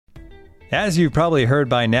As you've probably heard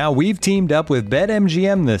by now, we've teamed up with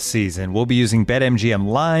BetMGM this season. We'll be using BetMGM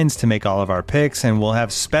lines to make all of our picks, and we'll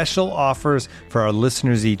have special offers for our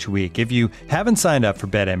listeners each week. If you haven't signed up for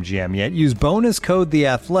BetMGM yet, use bonus code The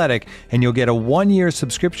Athletic, and you'll get a 1-year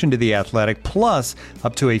subscription to The Athletic, plus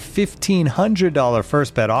up to a $1,500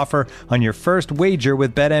 first bet offer on your first wager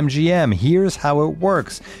with BetMGM. Here's how it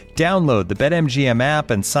works. Download the BetMGM app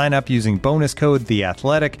and sign up using bonus code The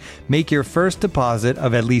Athletic. Make your first deposit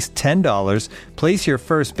of at least $10. Place your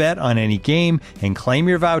first bet on any game and claim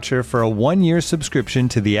your voucher for a 1-year subscription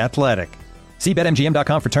to The Athletic. See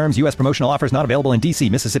BetMGM.com for terms. U.S. promotional offers not available in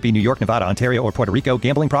D.C., Mississippi, New York, Nevada, Ontario, or Puerto Rico.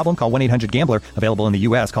 Gambling problem? Call 1-800-GAMBLER. Available in the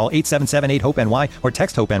U.S. Call 877-8-HOPE-NY or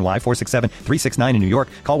text HOPE-NY 467-369 in New York.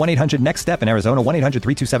 Call 1-800-NEXT-STEP in Arizona.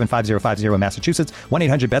 1-800-327-5050 in Massachusetts.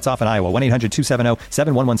 1-800-BETS-OFF in Iowa.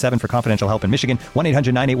 1-800-270-7117 for confidential help in Michigan.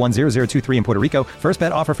 1-800-981-0023 in Puerto Rico. First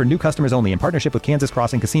bet offer for new customers only in partnership with Kansas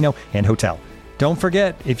Crossing Casino and Hotel. Don't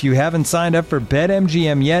forget, if you haven't signed up for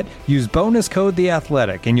BetMGM yet, use bonus code The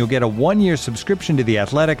Athletic, and you'll get a 1-year subscription to The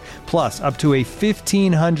Athletic, plus up to a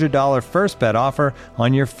 $1,500 first bet offer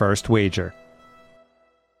on your first wager.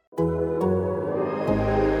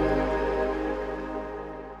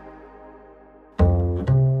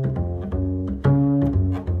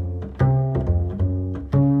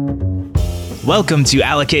 Welcome to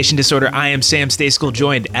Allocation Disorder. I am Sam Stayskell,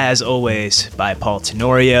 joined as always by Paul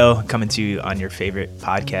Tenorio, coming to you on your favorite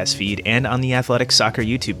podcast feed and on the Athletic Soccer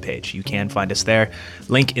YouTube page. You can find us there.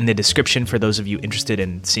 Link in the description for those of you interested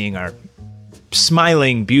in seeing our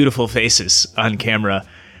smiling, beautiful faces on camera.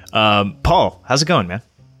 Paul, how's it going, man?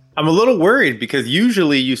 I'm a little worried because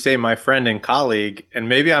usually you say my friend and colleague, and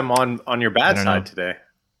maybe I'm on your bad side today.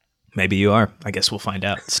 Maybe you are. I guess we'll find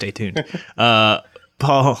out. Stay tuned.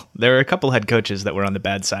 Paul, there are a couple head coaches that were on the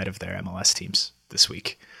bad side of their MLS teams this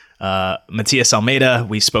week. Matias Almeida,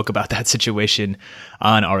 we spoke about that situation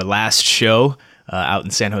on our last show out in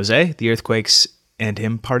San Jose. The Earthquakes and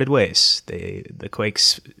him parted ways. The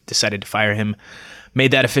Quakes decided to fire him, made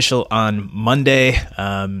that official on Monday.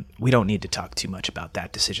 We don't need to talk too much about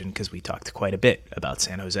that decision because we talked quite a bit about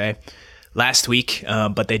San Jose last week,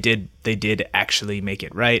 but they did actually make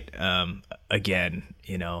it right. Again,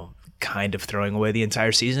 kind of throwing away the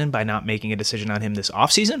entire season by not making a decision on him this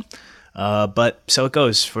offseason. But so it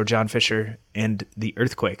goes for John Fisher and the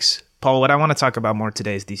Earthquakes. Paul, what I want to talk about more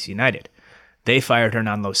today is DC United. They fired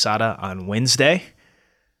Hernan Losada on Wednesday.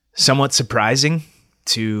 Somewhat surprising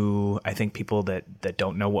to, I think, people that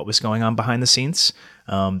don't know what was going on behind the scenes.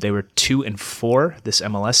 They were 2-4 this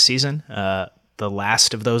MLS season. The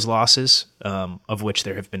last of those losses, of which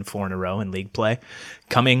there have been 4 in a row in league play,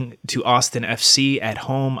 coming to Austin FC at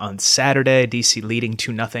home on Saturday. DC leading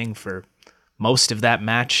 2-0 for most of that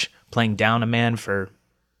match, playing down a man for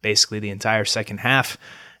basically the entire second half,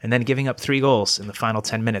 and then giving up 3 goals in the final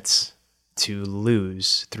 10 minutes to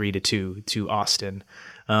lose 3-2 to Austin.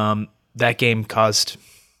 That game caused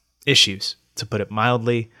issues, to put it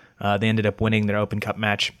mildly. They ended up winning their Open Cup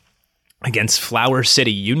match against Flower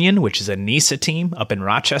City Union, which is a NISA team up in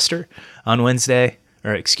Rochester on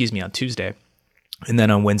Tuesday. And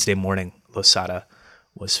then on Wednesday morning, Losada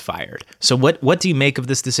was fired. So what do you make of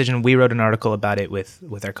this decision? We wrote an article about it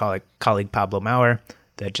with our colleague Pablo Maurer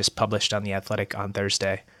that just published on The Athletic on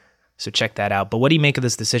Thursday. So check that out. But what do you make of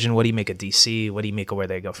this decision? What do you make of DC? What do you make of where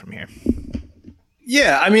they go from here?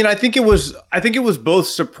 Yeah, I mean, I think it was both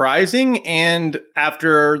surprising and,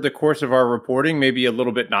 after the course of our reporting, maybe a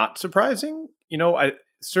little bit not surprising.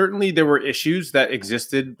 Certainly there were issues that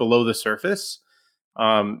existed below the surface.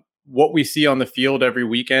 What we see on the field every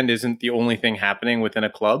weekend isn't the only thing happening within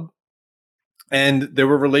a club. And there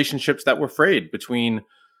were relationships that were frayed between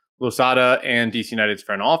Losada and DC United's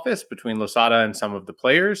front office, between Losada and some of the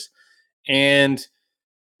players. And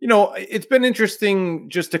it's been interesting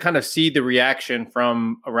just to kind of see the reaction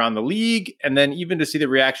from around the league, and then even to see the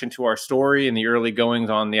reaction to our story and the early goings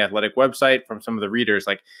on the Athletic website from some of the readers.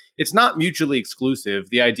 Like, it's not mutually exclusive.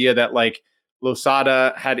 The idea that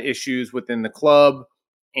Losada had issues within the club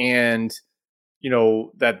and,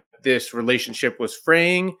 that this relationship was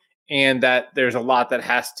fraying, and that there's a lot that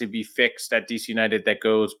has to be fixed at DC United that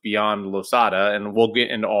goes beyond Losada. And we'll get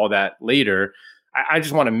into all that later. I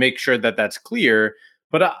just want to make sure that that's clear.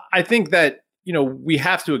 But I think that, we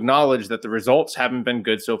have to acknowledge that the results haven't been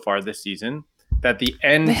good so far this season. That they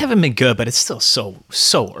haven't been good, but it's still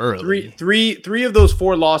so early. Three of those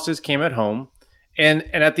 4 losses came at home. And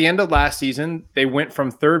at the end of last season, they went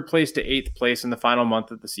from 3rd place to 8th place in the final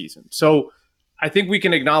month of the season. So I think we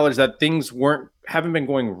can acknowledge that things haven't been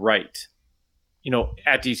going right,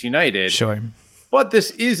 at DC United. Sure. But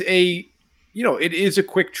this is it is a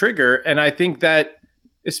quick trigger. And I think that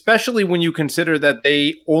especially when you consider that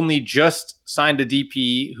they only just signed a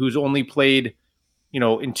DP who's only played,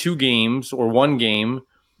 in 2 games or 1 game.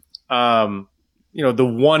 The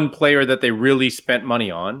one player that they really spent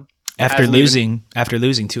money on after losing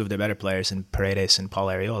 2 of their better players in Paredes and Paul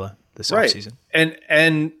Arriola this offseason.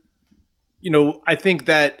 And I think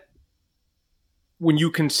that when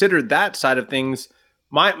you consider that side of things,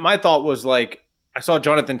 my thought was like, I saw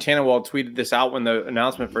Jonathan Tannenwald tweeted this out when the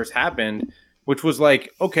announcement first happened, which was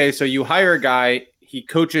like, okay, so you hire a guy, he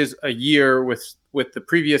coaches a year with the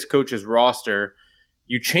previous coach's roster.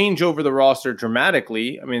 You change over the roster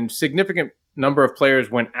dramatically. I mean, significant number of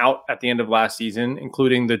players went out at the end of last season,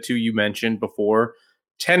 including the 2 you mentioned before.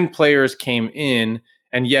 10 players came in,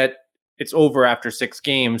 and yet it's over after 6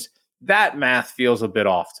 games. That math feels a bit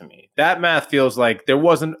off to me. That math feels like there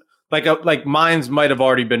wasn't like minds might have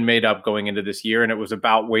already been made up going into this year, and it was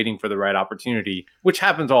about waiting for the right opportunity, which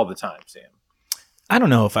happens all the time, Sam. I don't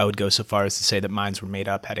know if I would go so far as to say that minds were made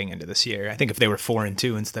up heading into this year. I think if they were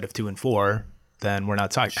 4-2 instead of 2-4, then we're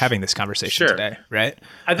not having this conversation today, right?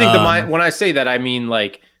 I think when I say that, I mean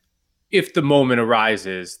like if the moment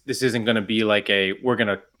arises, this isn't going to be like we're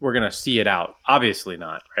gonna see it out. Obviously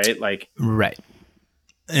not, right? Like right.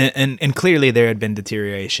 And clearly there had been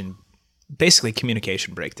deterioration, basically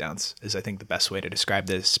communication breakdowns is I think the best way to describe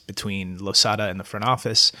this between Losada and the front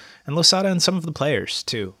office and Losada and some of the players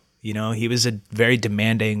too. He was a very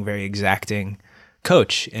demanding, very exacting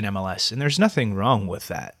coach in MLS, and there's nothing wrong with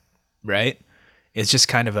that, right? It's just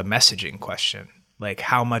kind of a messaging question. Like,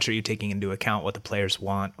 how much are you taking into account what the players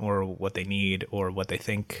want or what they need or what they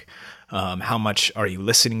think? How much are you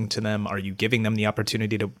listening to them? Are you giving them the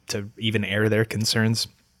opportunity to even air their concerns?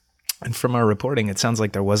 And from our reporting, it sounds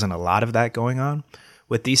like there wasn't a lot of that going on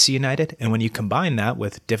with DC United. And when you combine that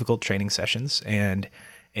with difficult training sessions and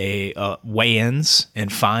weigh-ins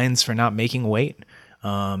and fines for not making weight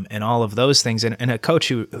and all of those things, and a coach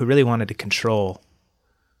who really wanted to control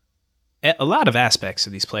a lot of aspects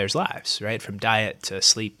of these players' lives, right? From diet to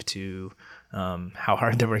sleep to how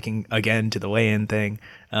hard they're working, again, to the weigh-in thing.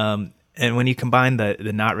 And when you combine the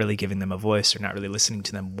not really giving them a voice or not really listening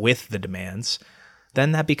to them with the demands,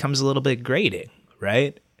 then that becomes a little bit grating,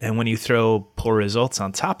 right? And when you throw poor results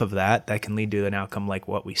on top of that, that can lead to an outcome like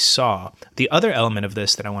what we saw. The other element of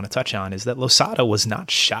this that I want to touch on is that Losada was not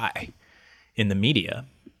shy in the media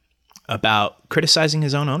about criticizing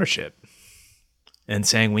his own ownership and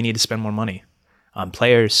saying we need to spend more money on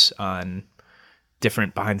players, on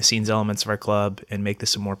different behind-the-scenes elements of our club, and make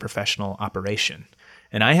this a more professional operation.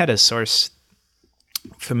 And I had a source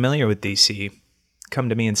familiar with DC come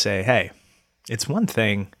to me and say, hey, it's one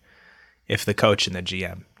thing if the coach and the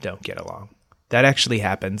GM don't get along. That actually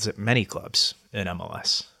happens at many clubs in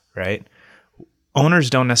MLS, right? Owners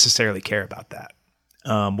don't necessarily care about that.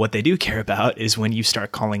 What they do care about is when you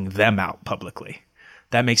start calling them out publicly.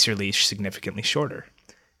 That makes your leash significantly shorter.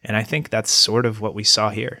 And I think that's sort of what we saw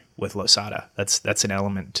here with Losada. That's an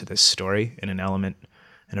element to this story and an element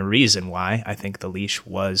and a reason why I think the leash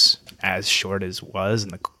was as short as it was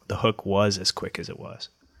and the hook was as quick as it was.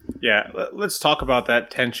 Yeah, let's talk about that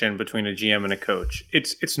tension between a GM and a coach.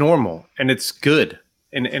 It's normal and it's good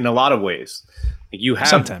in a lot of ways.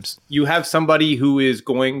 Sometimes you have somebody who is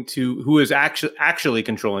actually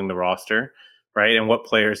controlling the roster, right? And what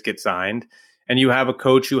players get signed. And you have a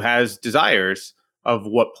coach who has desires of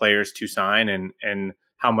what players to sign and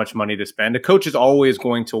how much money to spend. A coach is always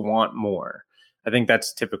going to want more. I think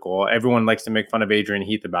that's typical. Everyone likes to make fun of Adrian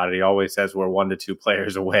Heath about it. He always says we're 1 to 2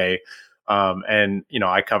 players away. And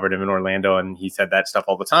I covered him in Orlando and he said that stuff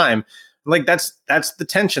all the time. Like that's the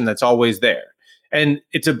tension that's always there. And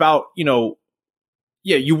it's about,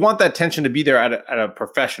 you want that tension to be there at a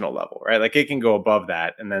professional level, right? Like it can go above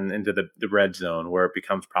that and then into the red zone where it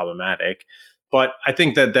becomes problematic. But I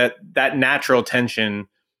think that natural tension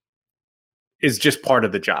is just part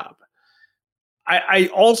of the job. I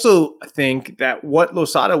also think that what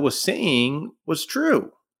Losada was saying was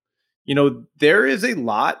true. There is a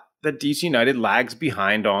lot that DC United lags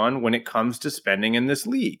behind on when it comes to spending in this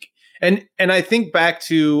league. And I think back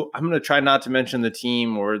to, I'm going to try not to mention the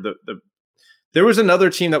team or there was another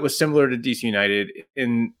team that was similar to DC United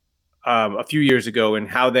in a few years ago in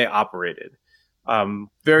how they operated.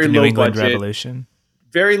 Very New low England budget, Revolution.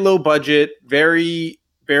 Very low budget, very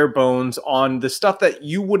bare bones on the stuff that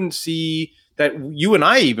you wouldn't see, that you and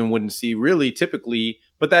I even wouldn't see really typically,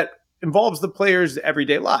 but that involves the players'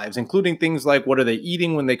 everyday lives, including things like what are they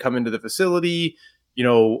eating when they come into the facility?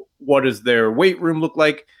 What does their weight room look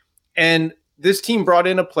like? And this team brought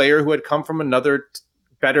in a player who had come from another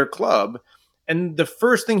better club. And the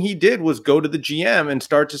first thing he did was go to the GM and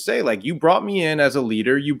start to say, like, you brought me in as a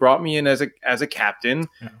leader, you brought me in as a captain,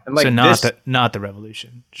 and like, so not the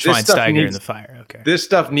revolution. Schweinsteiger in the fire. Okay, this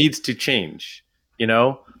stuff needs to change. You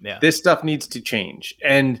know, this stuff needs to change,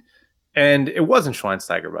 and it wasn't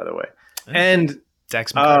Schweinsteiger, by the way, and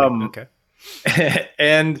Dax McCarty. Okay,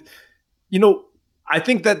 and you know, I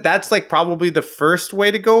think that's like probably the first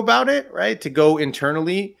way to go about it, right? To go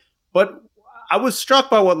internally, but I was struck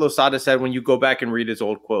by what Losada said when you go back and read his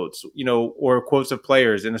old quotes, you know, or quotes of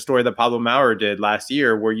players in a story that Pablo Maurer did last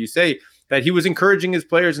year, where you say that he was encouraging his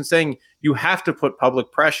players and saying, you have to put public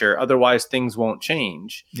pressure, otherwise things won't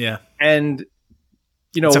change. Yeah. And,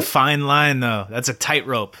 you know, it's a fine line, though. That's a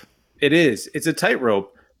tightrope. It is. It's a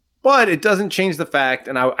tightrope, but it doesn't change the fact.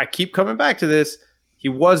 And I keep coming back to this. He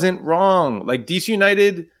wasn't wrong. Like DC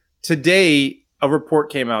United today, a report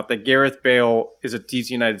came out that Gareth Bale is a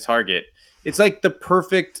DC United target. It's like the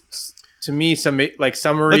perfect, to me, summary of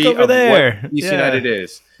what DC United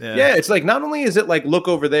is. Yeah, it's like not only is it like look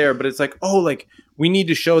over there, but it's like, oh, like we need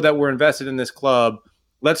to show that we're invested in this club.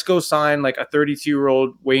 Let's go sign like a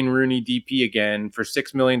 32-year-old Wayne Rooney DP again for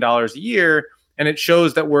 $6 million a year, and it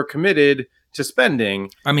shows that we're committed to spending.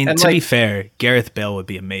 I mean, to be fair, Gareth Bale would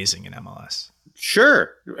be amazing in MLS.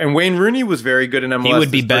 Sure, and Wayne Rooney was very good in MLS. He would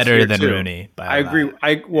be better than Rooney. I agree.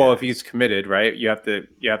 If he's committed, right? You have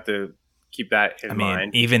to keep that in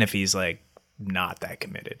mind. Even if he's like not that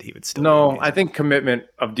committed, he would still. No, I think commitment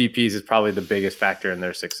of DPs is probably the biggest factor in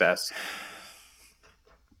their success.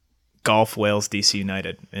 Golf, Wales, DC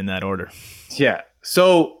United in that order. Yeah.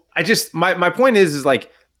 So I just my point is like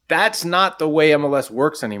that's not the way MLS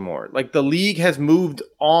works anymore. Like the league has moved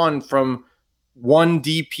on from one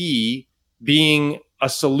DP being a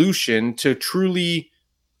solution to truly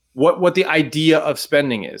what the idea of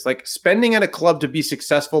spending is. Like spending at a club to be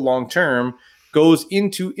successful long term goes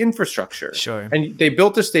into infrastructure. Sure. And they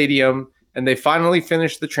built a stadium and they finally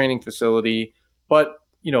finished the training facility, but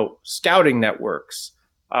you know, scouting networks,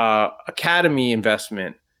 academy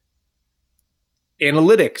investment,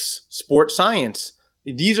 analytics, sports science.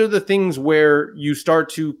 These are the things where you start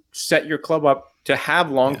to set your club up to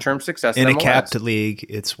have long-term success. In a capped league,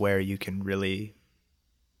 it's where you can really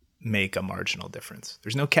make a marginal difference.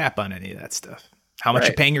 There's no cap on any of that stuff. How much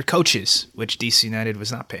you're paying your coaches, which DC United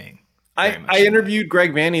was not paying. I interviewed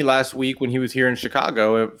Greg Vanney last week when he was here in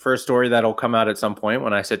Chicago for a story that'll come out at some point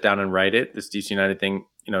when I sit down and write it. This DC United thing,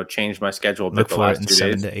 you know, changed my schedule a bit. Look the for last it in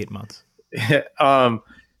 2 days. 7 to 8 months.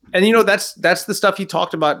 And you know, that's the stuff he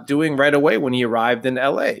talked about doing right away when he arrived in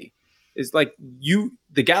LA. Is like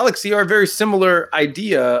the Galaxy are a very similar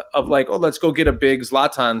idea of like, oh, let's go get a big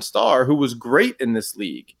Zlatan star who was great in this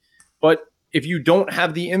league. But if you don't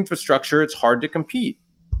have the infrastructure, it's hard to compete.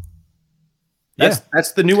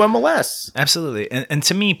 That's the new MLS. Absolutely. And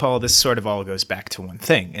to me, Paul, this sort of all goes back to one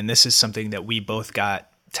thing. And this is something that we both got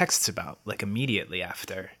texts about like immediately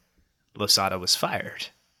after Losada was fired.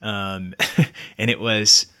 And it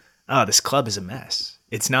was, oh, this club is a mess.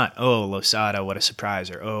 It's not, oh, Losada, what a surprise,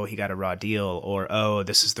 or oh, he got a raw deal, or oh,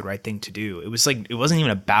 this is the right thing to do. It was like, it wasn't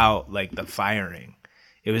even about like the firing.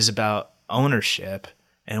 It was about ownership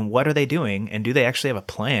and what are they doing, and do they actually have a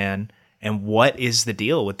plan, and what is the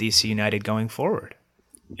deal with DC United going forward?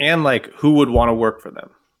 And like, who would want to work for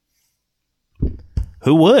them?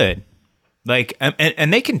 Who would? Like,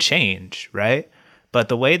 and they can change, right? But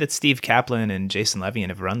the way that Steve Kaplan and Jason Levian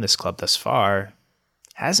have run this club thus far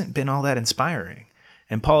hasn't been all that inspiring.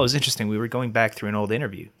 And Paul, it was interesting. We were going back through an old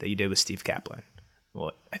interview that you did with Steve Kaplan.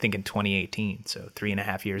 Well, I think in 2018, so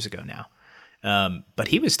 3.5 years ago now. But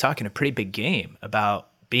he was talking a pretty big game about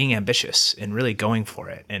being ambitious and really going for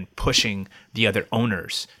it and pushing the other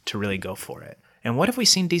owners to really go for it. And what have we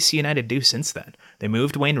seen DC United do since then? They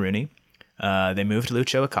moved Wayne Rooney. They moved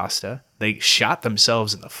Lucho Acosta. They shot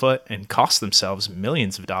themselves in the foot and cost themselves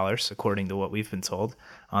millions of dollars, according to what we've been told,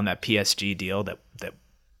 on that PSG deal that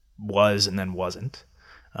was and then wasn't.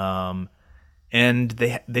 And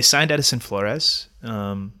they signed Edison Flores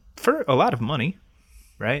for a lot of money,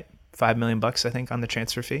 right? $5 million, I think, on the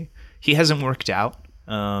transfer fee. He hasn't worked out.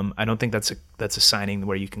 I don't think that's a signing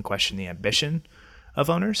where you can question the ambition of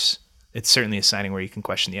owners. It's certainly a signing where you can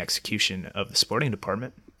question the execution of the sporting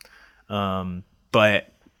department.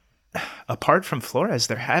 But apart from Flores,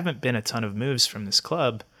 there haven't been a ton of moves from this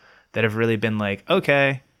club that have really been like,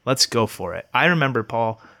 okay, let's go for it. I remember,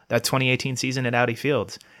 Paul, that 2018 season at Audi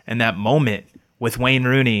Field and that moment with Wayne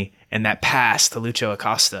Rooney and that pass to Lucho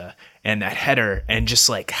Acosta and that header and just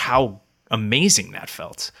like how amazing that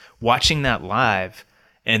felt. Watching that live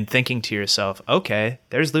and thinking to yourself, okay,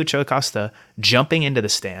 there's Lucho Acosta jumping into the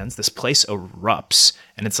stands. This place erupts.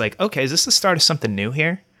 And it's like, okay, is this the start of something new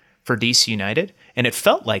here? for DC United. And it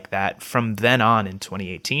felt like that from then on in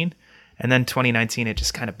 2018. And then 2019, it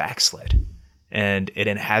just kind of backslid. And it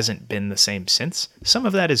hasn't been the same since. Some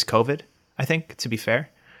of that is COVID, I think, to be fair.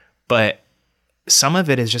 But some of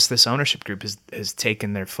it is just this ownership group has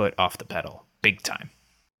taken their foot off the pedal big time.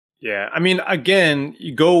 Yeah. I mean, again,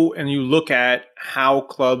 you go and you look at how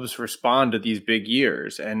clubs respond to these big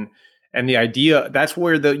years, and the idea that's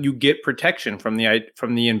where you get protection from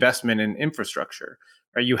the investment in infrastructure.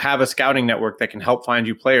 Right? You have a scouting network that can help find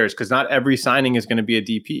you players, because not every signing is going to be a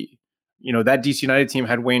DP. That DC United team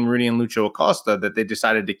had Wayne Rooney and Lucho Acosta, that they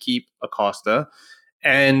decided to keep Acosta.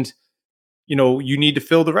 And, you need to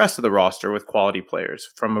fill the rest of the roster with quality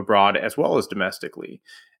players from abroad as well as domestically.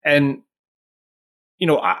 And,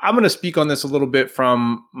 I'm going to speak on this a little bit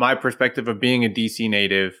from my perspective of being a DC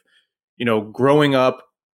native. Growing up,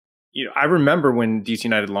 I remember when DC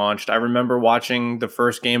United launched. I remember watching the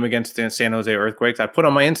first game against the San Jose Earthquakes. I put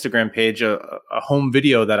on my Instagram page a home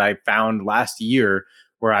video that I found last year,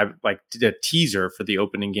 where I did a teaser for the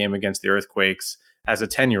opening game against the Earthquakes as a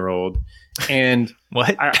 10-year-old. And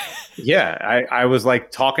what? I was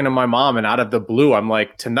talking to my mom, and out of the blue, I'm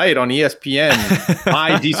like, tonight on ESPN,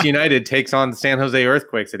 my DC United takes on the San Jose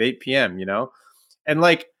Earthquakes at 8 p.m., And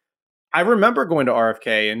I remember going to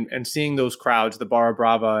RFK and seeing those crowds, the Barra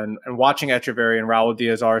Brava, and watching Echeverri and Raul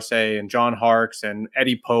Diaz Arce and John Harkes and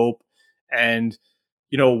Eddie Pope, and,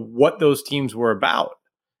 what those teams were about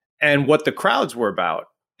and what the crowds were about.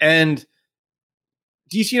 And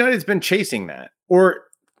DC United's been chasing that, or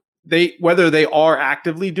whether they are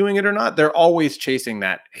actively doing it or not, they're always chasing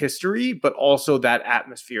that history, but also that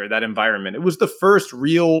atmosphere, that environment. It was the first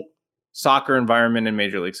real soccer environment in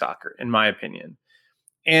Major League Soccer, in my opinion.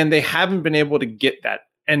 And they haven't been able to get that.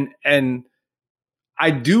 And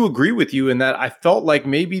I do agree with you in that I felt like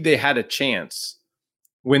maybe they had a chance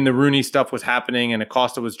when the Rooney stuff was happening and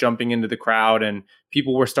Acosta was jumping into the crowd and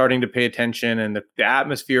people were starting to pay attention, and the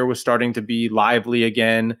atmosphere was starting to be lively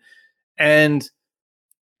again. And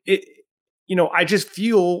I just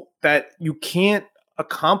feel that you can't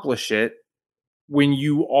accomplish it when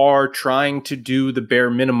you are trying to do the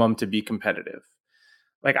bare minimum to be competitive.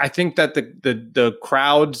 I think that the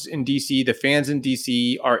crowds in DC, the fans in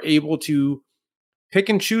DC, are able to pick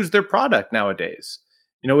and choose their product nowadays.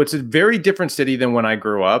 It's a very different city than when I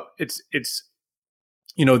grew up. It's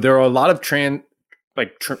there are a lot of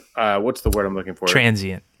what's the word I'm looking for?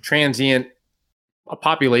 Transient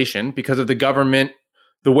population, because of the government,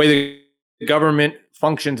 the way the government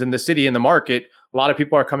functions in the city and the market. A lot of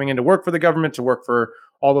people are coming in to work for the government, to work for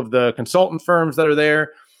all of the consultant firms that are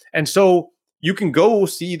there. And so you can go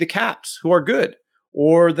see the Caps, who are good,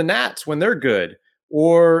 or the Nats when they're good,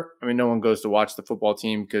 or, no one goes to watch the football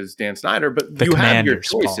team because Dan Snyder, but you have your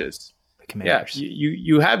choices. The Commanders. Yeah,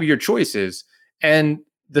 you have your choices. And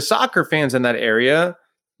the soccer fans in that area,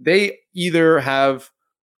 they either have,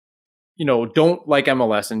 don't like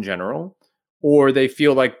MLS in general, or they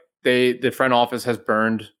feel like the front office has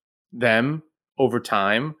burned them over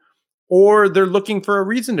time, or they're looking for a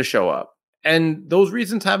reason to show up. And those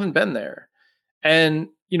reasons haven't been there. And,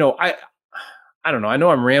 I don't know. I know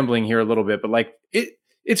I'm rambling here a little bit, but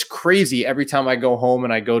it's crazy every time I go home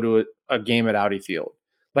and I go to a game at Audi Field.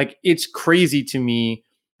 It's crazy to me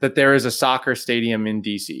that there is a soccer stadium in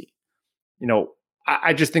DC.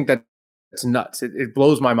 I just think that it's nuts. It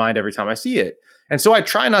blows my mind every time I see it. And so I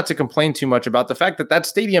try not to complain too much about the fact that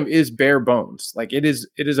stadium is bare bones. It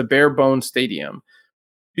is a bare bones stadium,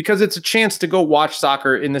 because it's a chance to go watch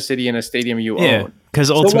soccer in the city in a stadium you own. Because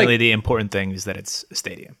ultimately the important thing is that it's a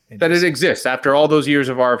stadium. That it exists after all those years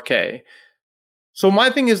of RFK. So my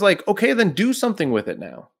thing is okay, then do something with it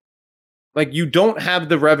now. You don't have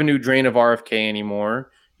the revenue drain of RFK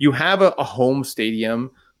anymore. You have a home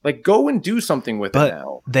stadium. Go and do something with it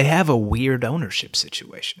now. They have a weird ownership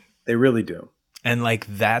situation. They really do. And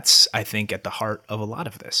that's, I think, at the heart of a lot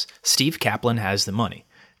of this. Steve Kaplan has the money.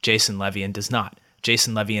 Jason Levian does not.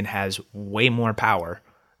 Jason Levian has way more power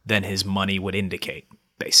than his money would indicate,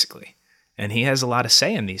 basically. And he has a lot of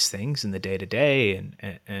say in these things in the day-to-day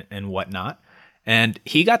and whatnot. And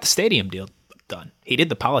he got the stadium deal done. He did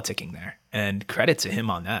the politicking there. And credit to him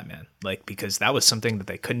on that, man. Because that was something that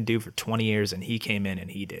they couldn't do for 20 years, and he came in and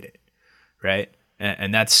he did it, right?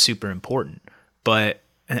 And that's super important. But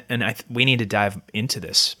we need to dive into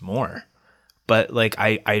this more. But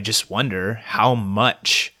I just wonder how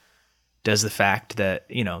much does the fact that,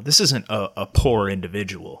 this isn't a poor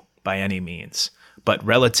individual by any means, but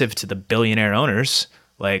relative to the billionaire owners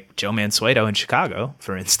like Joe Mansueto in Chicago,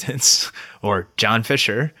 for instance, or John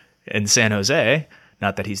Fisher in San Jose,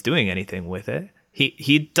 not that he's doing anything with it,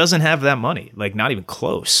 he doesn't have that money, not even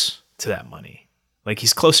close to that money. Like,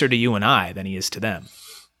 he's closer to you and I than he is to them,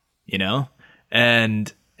 you know?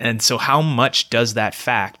 And so how much does that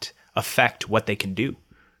fact affect what they can do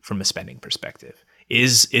from a spending perspective?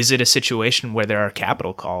 Is it a situation where there are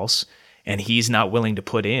capital calls and he's not willing to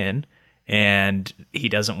put in, and he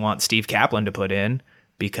doesn't want Steve Kaplan to put in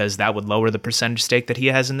because that would lower the percentage stake that he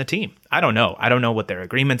has in the team? I don't know. I don't know what their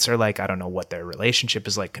agreements are like. I don't know what their relationship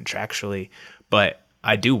is like contractually, but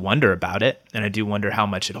I do wonder about it. And I do wonder how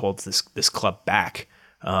much it holds this club back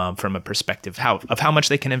from a perspective of how much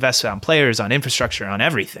they can invest on players, on infrastructure, on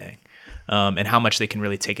everything, and how much they can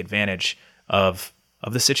really take advantage of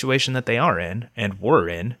the situation that they are in and were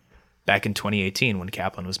in back in 2018 when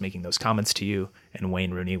Kaplan was making those comments to you and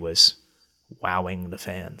Wayne Rooney was wowing the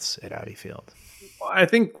fans at Audi Field. I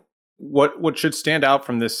think what should stand out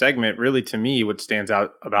from this segment, really, to me, what stands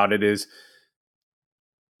out about it is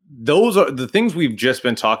those are the things we've just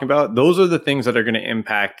been talking about. Those are the things that are going to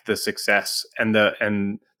impact the success and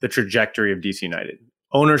the trajectory of DC United.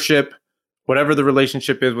 Ownership, whatever the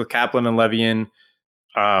relationship is with Kaplan and Levian,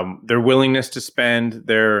 their willingness to spend,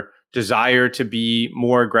 their desire to be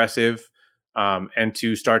more aggressive, and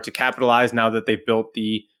to start to capitalize now that they've built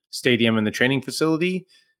the stadium and the training facility.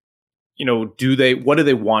 You know, what do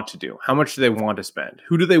they want to do? How much do they want to spend?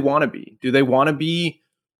 Who do they want to be? Do they want to be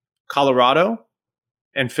Colorado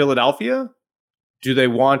and Philadelphia? Do they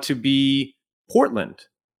want to be Portland?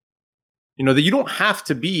 You know, that you don't have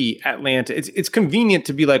to be Atlanta. It's convenient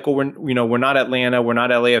to be like, oh, we're not Atlanta, we're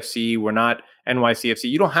not LAFC, we're not NYCFC.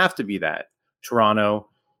 You don't have to be that. Toronto.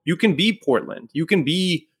 You can be Portland. You can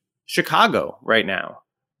be Chicago right now,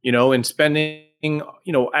 you know, and spending, you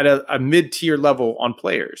know, at a mid-tier level on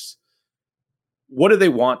players. What do they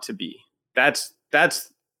want to be? That's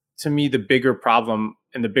to me the bigger problem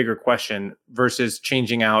and the bigger question versus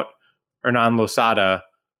changing out Hernan Losada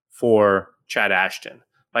for Chad Ashton.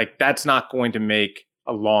 Like, that's not going to make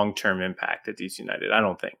a long-term impact at DC United, I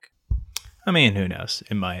don't think. I mean, who knows?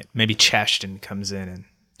 It might. Maybe Chashton comes in and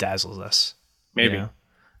dazzles us. Maybe. You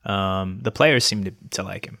know? The players seem to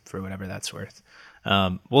like him for whatever that's worth.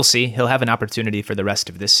 We'll see. He'll have an opportunity for the rest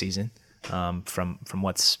of this season, from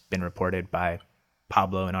what's been reported by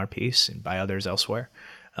Pablo in our piece and by others elsewhere.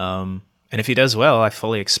 And if he does well, I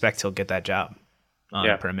fully expect he'll get that job on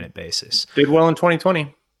a permanent basis. Did well in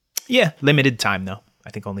 2020. Yeah, limited time though. I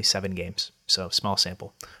think only 7 games, so small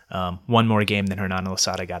sample. One more game than Hernan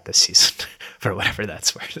Losada got this season, for whatever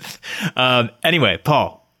that's worth. Anyway,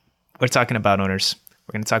 Paul, we're talking about owners.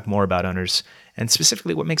 We're going to talk more about owners and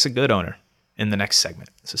specifically what makes a good owner in the next segment.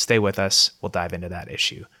 So stay with us. We'll dive into that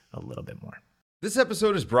issue a little bit more. This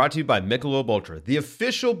episode is brought to you by Michelob Ultra, the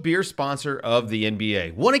official beer sponsor of the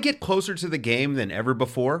NBA. Want to get closer to the game than ever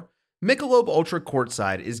before? Michelob Ultra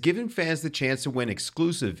Courtside is giving fans the chance to win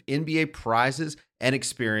exclusive NBA prizes and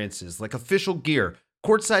experiences like official gear,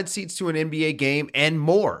 courtside seats to an NBA game, and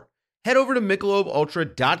more. Head over to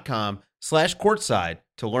MichelobUltra.com/courtside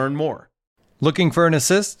to learn more. Looking for an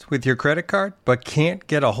assist with your credit card, but can't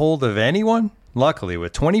get a hold of anyone? Luckily,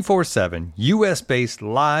 with 24/7 U.S.-based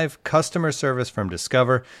live customer service from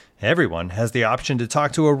Discover, everyone has the option to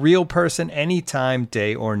talk to a real person anytime,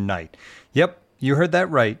 day or night. Yep, you heard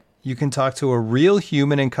that right. You can talk to a real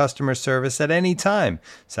human in customer service at any time.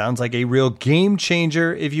 Sounds like a real game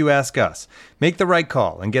changer if you ask us. Make the right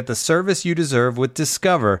call and get the service you deserve with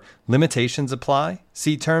Discover. Limitations apply.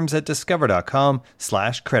 See terms at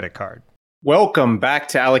discover.com/creditcard. Welcome back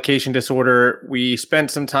to Allocation Disorder. We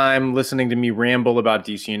spent some time listening to me ramble about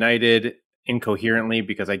DC United incoherently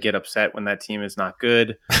because I get upset when that team is not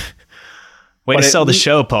good. Way to sell the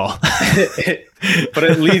show, Paul. But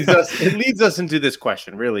it leads us into this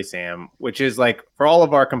question, really, Sam, which is like, for all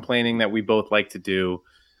of our complaining that we both like to do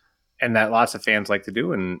and that lots of fans like to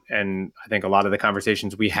do, and I think a lot of the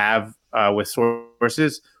conversations we have with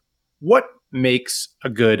sources, what makes a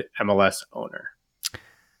good MLS owner?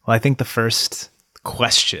 Well, I think the first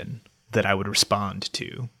question that I would respond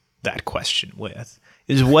to that question with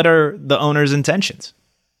is, what are the owner's intentions?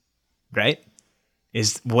 Right?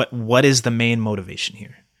 What is the main motivation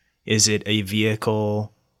here? Is it a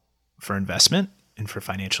vehicle for investment and for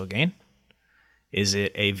financial gain? Is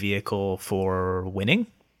it a vehicle for winning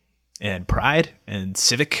and pride and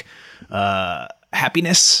civic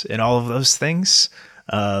happiness and all of those things?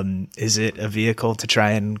 Is it a vehicle to try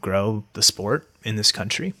and grow the sport in this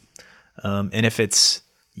country? And if it's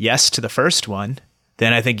yes to the first one,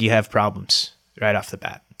 then I think you have problems right off the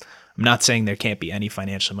bat. I'm not saying there can't be any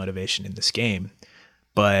financial motivation in this game,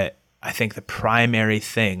 but I think the primary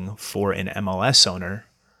thing for an MLS owner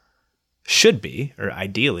should be, or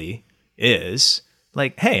ideally is,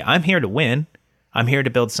 like, hey, I'm here to win. I'm here to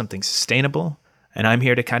build something sustainable. and I'm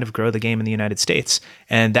here to kind of grow the game in the United States.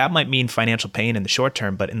 And that might mean financial pain in the short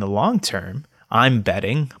term, but in the long term, I'm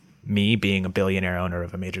betting, me being a billionaire owner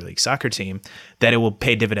of a Major League Soccer team, that it will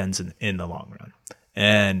pay dividends in the long run.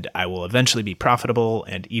 And I will eventually be profitable.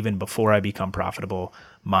 And even before I become profitable,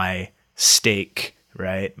 my stake,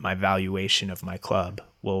 right, my valuation of my club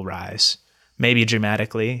will rise, maybe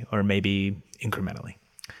dramatically or maybe incrementally.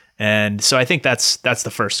 And so I think that's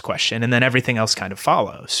the first question. And then everything else kind of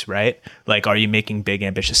follows, right? Like, are you making big,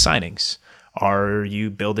 ambitious signings? Are you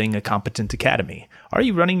building a competent academy? Are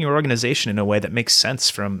you running your organization in a way that makes sense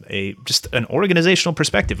from just an organizational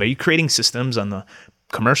perspective? Are you creating systems on the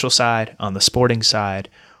commercial side, on the sporting side,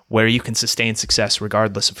 where you can sustain success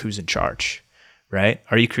regardless of who's in charge, right?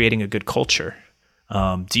 Are you creating a good culture?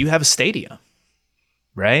 Do you have a stadium,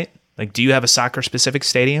 right? Like, do you have a soccer-specific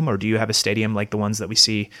stadium, or do you have a stadium like the ones that we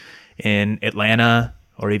see in Atlanta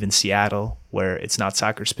or even Seattle, where it's not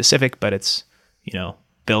soccer-specific, but it's,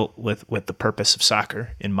 built with the purpose of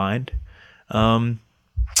soccer in mind? And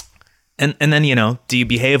then, do you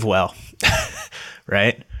behave well,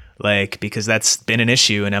 right? Like, because that's been an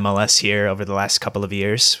issue in MLS here over the last couple of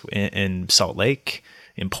years in Salt Lake,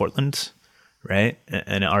 in Portland, right?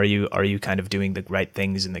 And are you kind of doing the right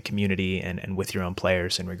things in the community and with your own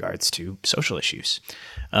players in regards to social issues?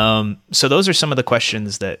 So those are some of the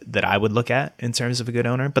questions that I would look at in terms of a good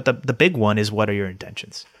owner. But the big one is, what are your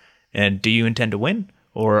intentions? And do you intend to win?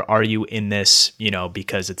 Or are you in this,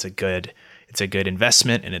 because it's a good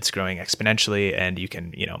investment and it's growing exponentially, and you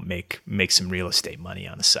can, make some real estate money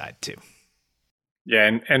on the side too?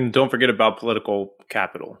 Yeah, and don't forget about political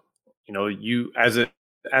capital. You as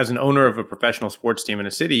an owner of a professional sports team in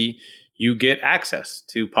a city, you get access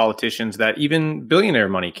to politicians that even billionaire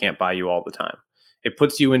money can't buy you all the time. It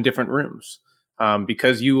puts you in different rooms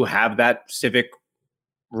because you have that civic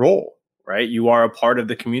role, right? You are a part of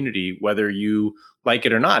the community, whether you like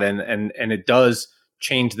it or not, and it does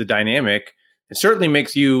change the dynamic. It certainly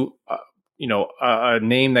makes you, a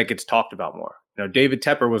name that gets talked about more. David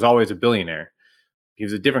Tepper was always a billionaire. He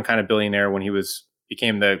was a different kind of billionaire when he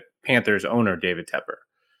became the Panthers owner, David Tepper.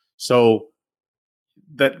 So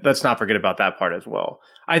let's not forget about that part as well.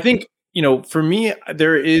 I think, for me,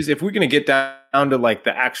 there is, if we're going to get down to like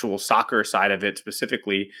the actual soccer side of it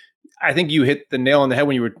specifically, I think you hit the nail on the head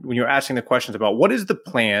when you were asking the questions about what is the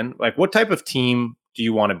plan? Like, what type of team do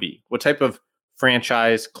you want to be? What type of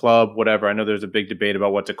franchise, club, whatever? I know there's a big debate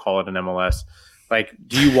about what to call it in MLS. Like,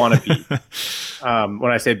 do you want to be?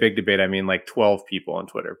 When I say big debate, I mean like 12 people on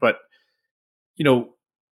Twitter. But,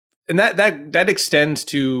 and that extends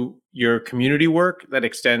to your community work, that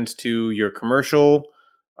extends to your commercial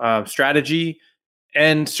strategy,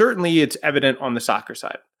 and certainly it's evident on the soccer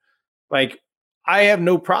side. Like, I have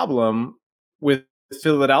no problem with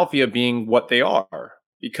Philadelphia being what they are,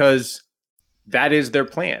 because that is their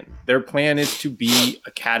plan. Their plan is to be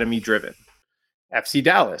academy driven. FC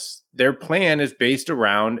Dallas, their plan is based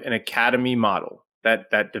around an academy model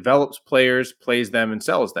that develops players, plays them, and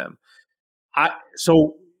sells them.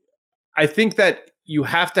 So I think that you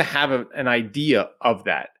have to have an idea of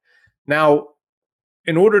that. Now,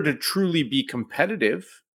 in order to truly be competitive,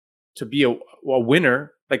 to be a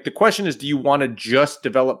winner, like, the question is, do you want to just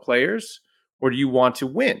develop players, or do you want to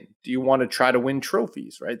win? Do you want to try to win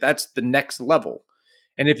trophies, right? That's the next level.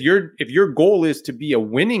 And if your goal is to be a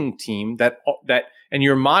winning team, that and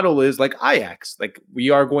your model is like Ajax, like, we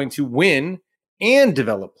are going to win and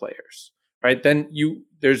develop players, right? Then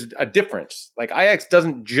there's a difference. Like, Ajax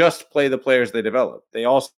doesn't just play the players they develop. They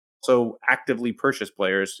also actively purchase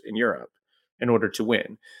players in Europe in order to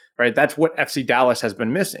win, right? That's what FC Dallas has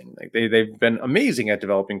been missing. Like, they've been amazing at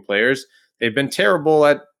developing players. They've been terrible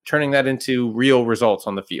at turning that into real results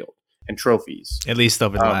on the field and trophies. At least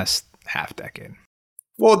over the last half decade.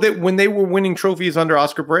 Well, when they were winning trophies under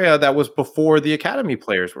Oscar Brea, that was before the academy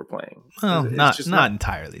players were playing. Well, not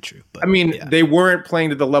entirely true. But, I mean, They weren't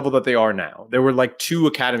playing to the level that they are now. There were like 2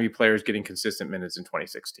 academy players getting consistent minutes in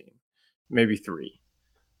 2016, maybe 3.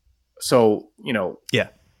 So, yeah,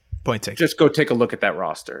 point taken. Just go take a look at that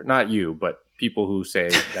roster. Not you, but people who say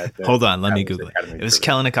that. Hold on, let me Google it. It was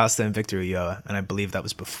Kellen Acosta and Victor Ulloa, and I believe that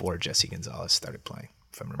was before Jesse Gonzalez started playing,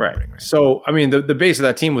 if I'm remembering right. So, I mean, the base of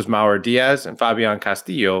that team was Mauro Diaz and Fabian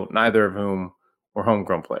Castillo, neither of whom were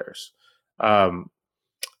homegrown players.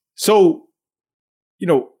 So,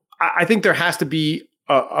 I think there has to be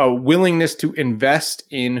a willingness to invest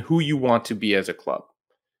in who you want to be as a club.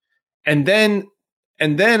 And then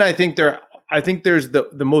I think there's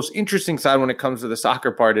the most interesting side when it comes to the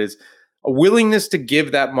soccer part is a willingness to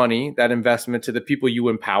give that money, that investment, to the people you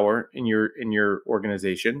empower in your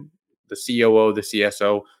organization, the COO, the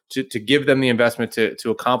CSO, to give them the investment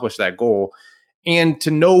to accomplish that goal. and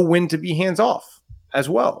to know when to be hands off as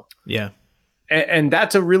well. Yeah. And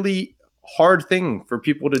that's a really hard thing for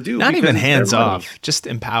people to do. Not even hands off, just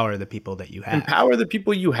empower the people that you have. Empower the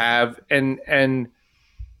people you have and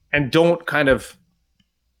don't kind of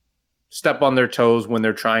step on their toes when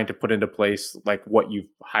they're trying to put into place like what you've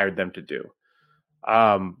hired them to do.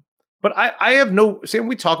 But I have no, Sam,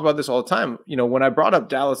 we talk about this all the time. You know, when I brought up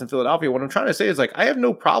Dallas and Philadelphia, what I'm trying to say is like, I have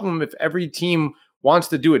no problem if every team wants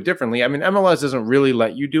to do it differently. I mean, MLS doesn't really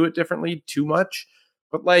let you do it differently too much,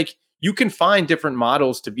 but like you can find different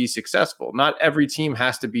models to be successful. Not every team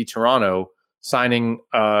has to be Toronto signing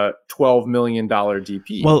a $12 million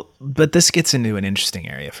DP. Well, but this gets into an interesting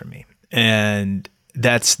area for me. And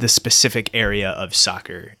that's the specific area of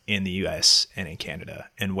soccer in the US and in Canada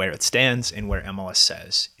and where it stands and where MLS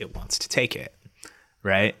says it wants to take it,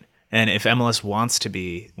 right? And if MLS wants to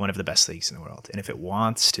be one of the best leagues in the world, and if it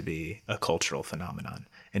wants to be a cultural phenomenon,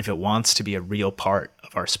 and if it wants to be a real part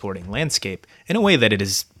of our sporting landscape in a way that it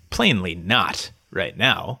is plainly not right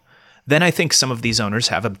now, then I think some of these owners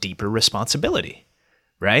have a deeper responsibility,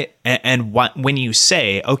 right? And when you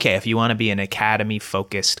say, okay, if you want to be an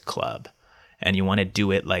academy-focused club and you want to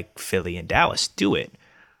do it like Philly and Dallas, do it.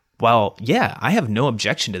 Well, yeah, I have no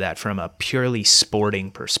objection to that from a purely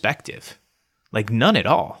sporting perspective. Like none at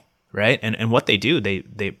all, right? And what they do,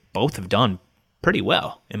 they both have done pretty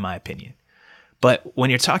well, in my opinion. But when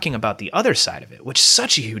you're talking about the other side of it, which is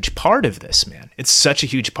such a huge part of this, man, it's such a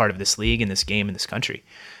huge part of this league and this game in this country,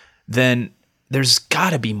 then there's got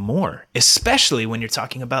to be more, especially when you're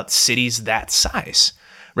talking about cities that size,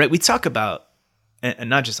 right? We talk about, and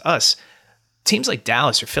not just us, teams like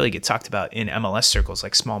Dallas or Philly get talked about in MLS circles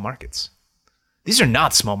like small markets. These are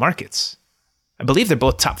not small markets. I believe they're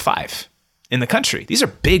both top 5 in the country. These are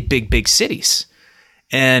big, big, big cities.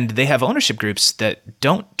 And they have ownership groups that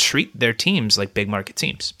don't treat their teams like big market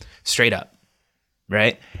teams, straight up,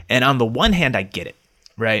 right? And on the one hand, I get it,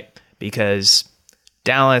 right? Because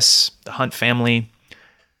Dallas, the Hunt family,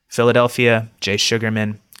 Philadelphia, Jay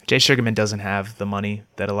Sugarman doesn't have the money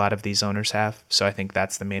that a lot of these owners have. So I think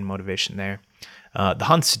that's the main motivation there. The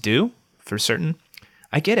Hunts do, for certain.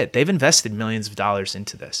 I get it. They've invested millions of dollars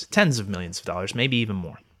into this, tens of millions of dollars, maybe even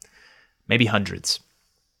more, maybe hundreds.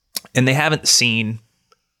 And they haven't seen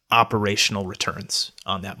operational returns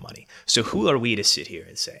on that money. So who are we to sit here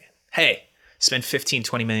and say, hey, spend $15,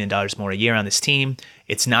 $20 million more a year on this team.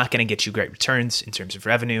 It's not going to get you great returns in terms of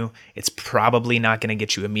revenue. It's probably not going to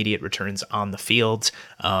get you immediate returns on the field.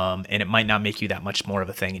 And it might not make you that much more of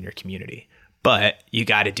a thing in your community. But you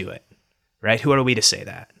got to do it, right? Who are we to say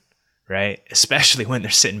that, right? Especially when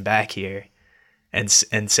they're sitting back here and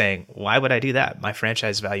saying, why would I do that? My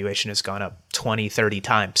franchise valuation has gone up 20, 30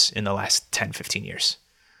 times in the last 10, 15 years.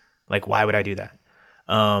 Like, why would I do that?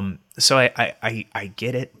 So I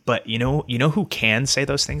get it, but you know who can say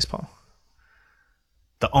those things, Paul?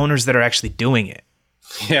 The owners that are actually doing it.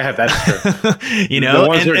 Yeah, that's true. The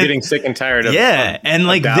ones who are getting sick and tired of and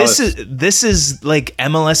like Dallas. this is like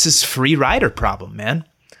MLS's free rider problem, man.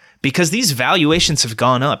 Because these valuations have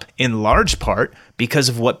gone up in large part because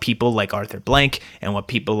of what people like Arthur Blank and what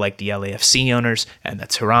people like the LAFC owners and the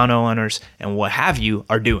Toronto owners and what have you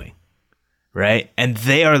are doing. Right? And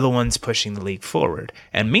they are the ones pushing the league forward.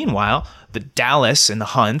 And meanwhile, the Dallas and the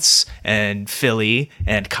Hunts and Philly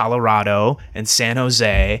and Colorado and San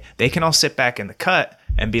Jose, they can all sit back in the cut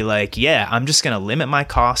and be like, yeah, I'm just going to limit my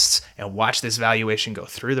costs and watch this valuation go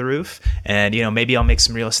through the roof. And, maybe I'll make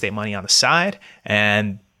some real estate money on the side.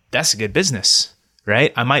 And that's a good business,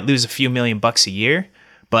 right? I might lose a few $1,000,000 a year,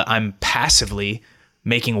 but I'm passively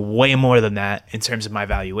making way more than that in terms of my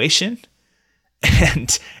valuation.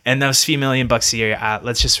 And those few $1,000,000 a year,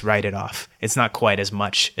 let's just write it off. It's not quite as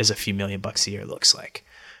much as a few $1,000,000 a year looks like,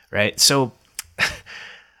 right? So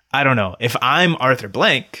I don't know. If I'm Arthur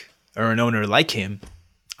Blank or an owner like him,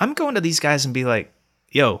 I'm going to these guys and be like,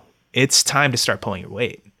 yo, it's time to start pulling your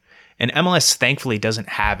weight. And MLS thankfully doesn't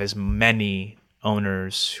have as many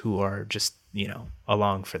owners who are just,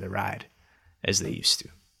 along for the ride as they used to.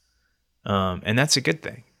 And that's a good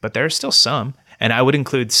thing. But there are still some. And I would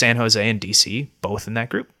include San Jose and DC both in that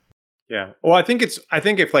group. Yeah. Well, I think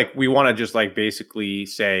if like we want to just like basically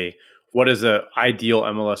say what does the ideal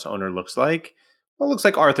MLS owner looks like? Well, it looks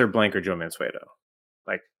like Arthur Blank or Joe Mansueto.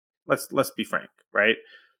 Like let's be frank, right?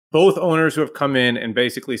 Both owners who have come in and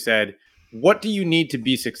basically said, what do you need to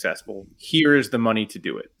be successful? Here is the money to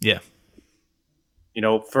do it. Yeah.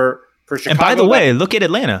 For Chicago. And by the way, look at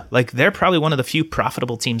Atlanta. Like they're probably one of the few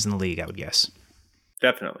profitable teams in the league, I would guess.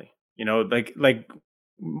 Definitely. Like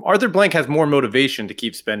Arthur Blank has more motivation to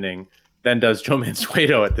keep spending than does Joe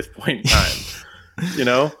Mansueto at this point in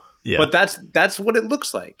time. Yeah. But that's what it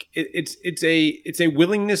looks like. It's a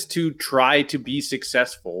willingness to try to be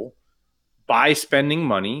successful by spending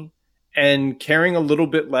money and caring a little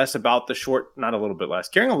bit less about not a little bit less,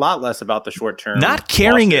 caring a lot less about the short term. Not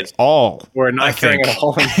caring at all. Or not caring at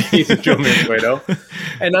all in the case of Joe Mansueto.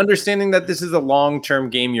 And understanding that this is a long-term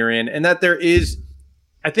game you're in, and that there is,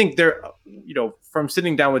 I think there, from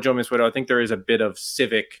sitting down with Joe Mansueto, I think there is a bit of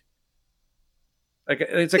civic. Like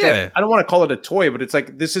it's like I don't want to call it a toy, but it's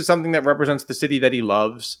like this is something that represents the city that he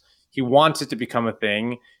loves. He wants it to become a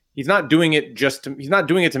thing. He's not doing it he's not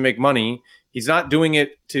doing it to make money. He's not doing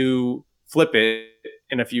it to flip it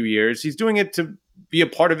in a few years. He's doing it to be a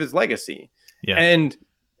part of his legacy. Yeah.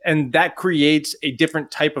 And that creates a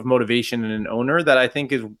different type of motivation in an owner that I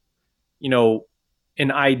think is,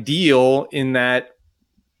 an ideal in that,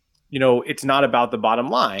 it's not about the bottom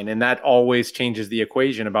line. And that always changes the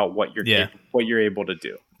equation about what you're able to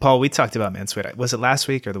do. Paul, we talked about Mansueto. Was it last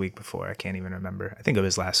week or the week before? I can't even remember. I think it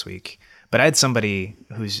was last week. But I had somebody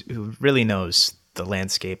who really knows the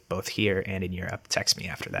landscape both here and in Europe text me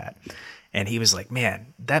after that. And he was like,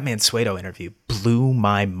 man, that Mansueto interview blew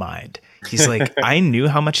my mind. He's like, I knew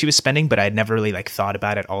how much he was spending, but I'd never really thought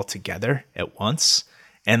about it all together at once.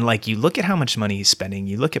 And you look at how much money he's spending,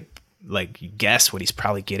 you look at you guess what he's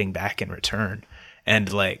probably getting back in return. And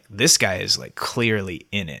this guy is clearly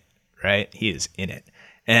in it, right? He is in it.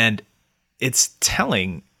 And it's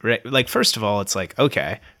telling, right? First of all, it's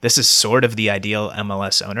okay, this is sort of the ideal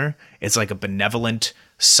MLS owner. It's a benevolent,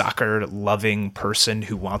 soccer loving person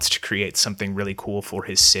who wants to create something really cool for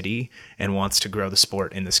his city and wants to grow the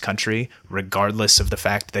sport in this country, regardless of the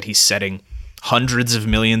fact that he's setting hundreds of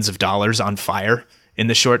millions of dollars on fire in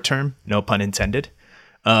the short term, no pun intended.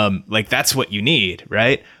 That's what you need,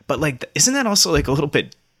 right? But isn't that also a little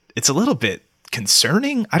bit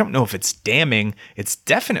concerning? I don't know if it's damning. It's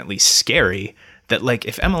definitely scary that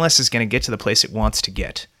if MLS is going to get to the place it wants to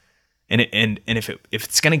get, and if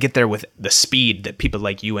it's going to get there with the speed that people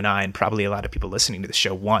like you and I and probably a lot of people listening to the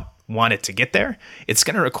show want it to get there, it's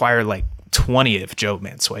going to require 20 of Joe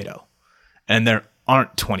Mansueto, and there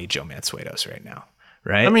aren't 20 Joe Mansuetos right now.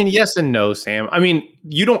 Right. I mean, yes and no, Sam. I mean,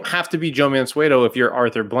 you don't have to be Joe Mansueto if you're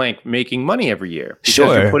Arthur Blank making money every year.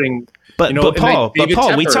 Sure. You're putting, but Paul,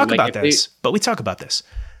 we talk about this. But we talk about this.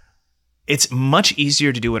 It's much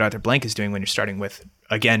easier to do what Arthur Blank is doing when you're starting with,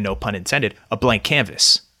 again, no pun intended, a blank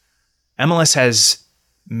canvas. MLS has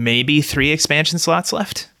maybe 3 expansion slots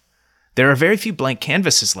left. There are very few blank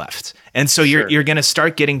canvases left. And so you're going to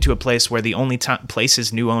start getting to a place where the only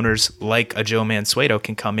places new owners like a Joe Mansueto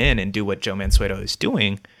can come in and do what Joe Mansueto is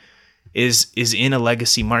doing is in a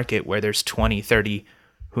legacy market where there's 20, 30,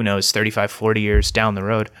 who knows, 35, 40 years down the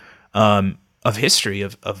road of history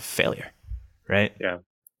of failure, right? Yeah.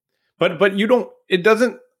 But you don't, it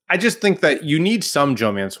doesn't, I just think that you need some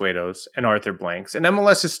Joe Mansuetos and Arthur Blanks, and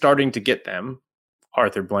MLS is starting to get them.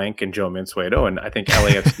 Arthur Blank and Joe Mansueto, and I think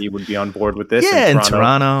LAFC would be on board with this. Yeah, and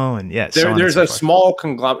Toronto, and yes, there's a small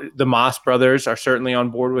conglomerate. The Moss brothers are certainly on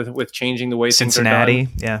board with changing the way Cincinnati,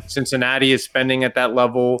 things are done. Cincinnati is spending at that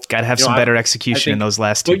level. Got to have some better execution in those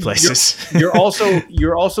last 2 places.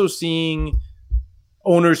 You're also seeing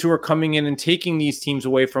owners who are coming in and taking these teams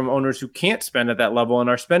away from owners who can't spend at that level and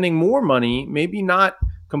are spending more money, maybe not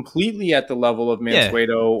completely at the level of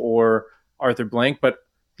Mansueto or Arthur Blank, but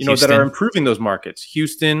Houston, that are improving those markets.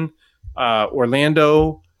 Houston,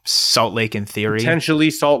 Orlando, Salt Lake in theory. Potentially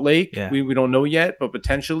Salt Lake. Yeah. We don't know yet, but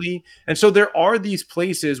potentially. And so there are these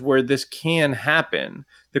places where this can happen.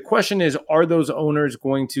 The question is, are those owners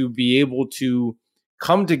going to be able to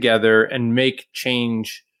come together and make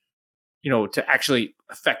change, to actually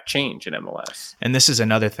affect change in MLS? And this is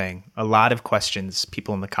another thing. A lot of questions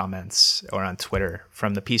people in the comments or on Twitter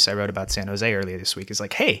from the piece I wrote about San Jose earlier this week is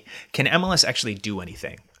hey, can MLS actually do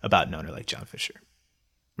anything about an owner like John Fisher?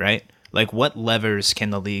 Right? What levers can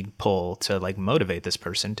the league pull to motivate this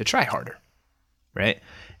person to try harder? Right?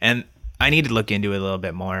 And I need to look into it a little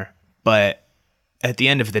bit more, but at the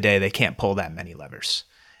end of the day, they can't pull that many levers.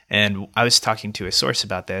 And I was talking to a source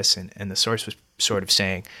about this, and the source was sort of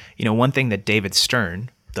saying, one thing that David Stern,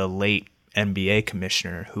 the late NBA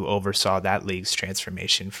commissioner who oversaw that league's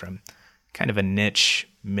transformation from kind of a niche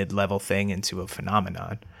mid-level thing into a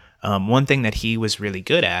phenomenon, one thing that he was really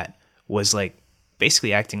good at was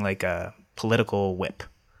basically acting like a political whip,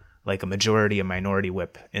 like a majority and minority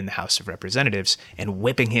whip in the House of Representatives, and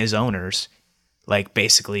whipping his owners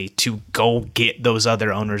basically to go get those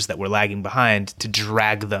other owners that were lagging behind to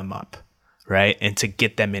drag them up, right? And to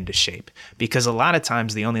get them into shape. Because a lot of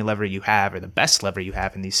times the only lever you have, or the best lever you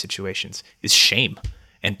have in these situations, is shame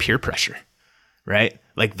and peer pressure, right?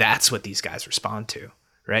 That's what these guys respond to.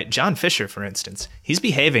 right? John Fisher, for instance, he's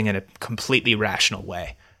behaving in a completely rational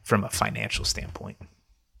way from a financial standpoint,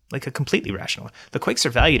 like a completely rational way. The Quakes are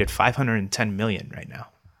valued at $510 million right now.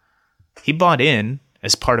 He bought in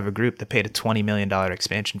as part of a group that paid a $20 million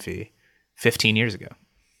expansion fee 15 years ago.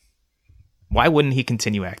 Why wouldn't he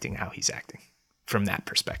continue acting how he's acting from that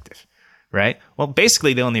perspective, right? Well,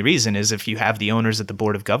 basically the only reason is if you have the owners at the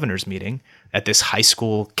Board of Governors meeting at this high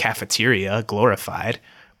school cafeteria, glorified,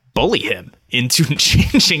 bully him into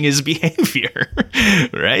changing his behavior,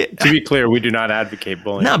 right? To be clear, we do not advocate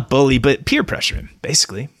bullying. Not bully, but peer pressure him,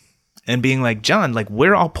 basically. And being like, John, like,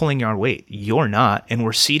 we're all pulling our weight. You're not. And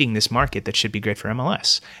we're seeding this market that should be great for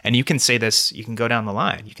MLS. And you can say this, you can go down the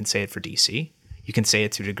line. You can say it for DC. You can say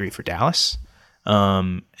it to a degree for Dallas.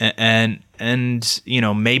 And you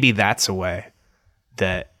know, maybe that's a way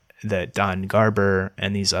that Don Garber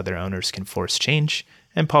and these other owners can force change.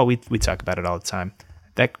 And Paul, we talk about it all the time.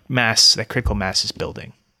 That critical mass is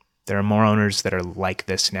building. There are more owners that are like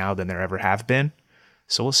this now than there ever have been.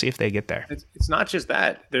 So we'll see if they get there. It's not just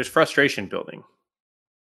that. There's frustration building.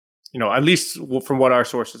 You know, at least from what our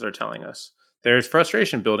sources are telling us. There's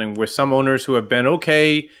frustration building with some owners who have been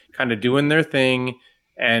okay, kind of doing their thing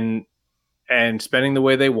and spending the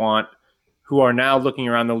way they want, who are now looking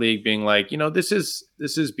around the league being like, you know, this is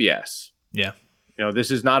BS. Yeah. You know,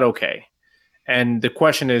 this is not okay. And the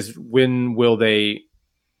question is, when will they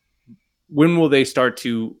start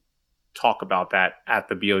to talk about that at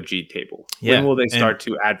the BOG table? Yeah. When will they start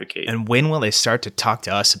to advocate? And when will they start to talk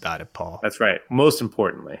to us about it, Paul? That's right. Most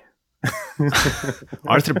importantly.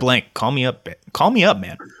 Arthur Blank, call me up. Call me up,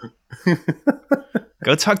 man.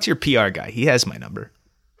 Go talk to your PR guy. He has my number.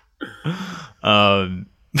 Oh,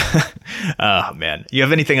 man. You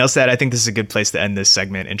have anything else to add? I think this is a good place to end this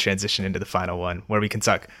segment and transition into the final one, where we can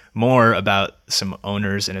talk more about some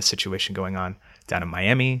owners in a situation going on down in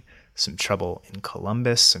Miami, some trouble in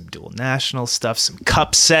Columbus, some dual national stuff, some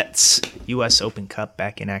cup sets, U.S. Open Cup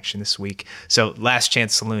back in action this week. So last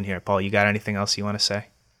chance saloon here. Paul, you got anything else you want to say?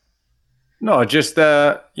 No, just,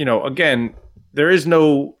 you know, again, there is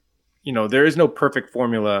no perfect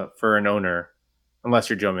formula for an owner unless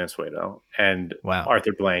you're Joe Mansueto and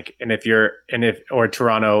Arthur Blank. Or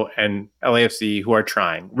Toronto and LAFC who are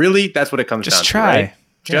trying. Really, that's what it comes down to. Right?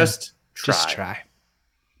 Just try.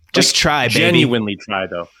 Just try, baby. Genuinely try,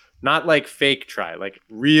 though. Not like fake try, like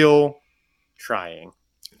real trying.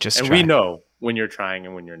 And we know when you're trying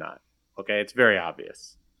and when you're not. Okay? It's very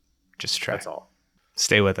obvious. Just try. That's all.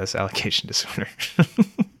 Stay with us, Allocation Disorder.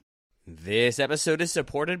 This episode is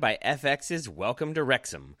supported by FX's Welcome to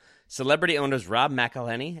Wrexham. Celebrity owners Rob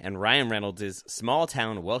McElhenney and Ryan Reynolds'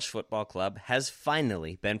 small-town Welsh football club has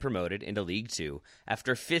finally been promoted into League Two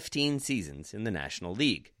after 15 seasons in the National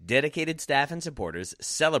League. Dedicated staff and supporters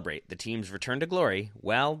celebrate the team's return to glory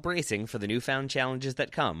while bracing for the newfound challenges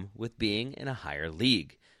that come with being in a higher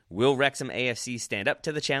league. Will Wrexham AFC stand up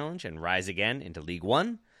to the challenge and rise again into League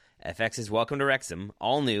One? FX's Welcome to Wrexham,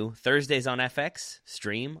 all new, Thursdays on FX,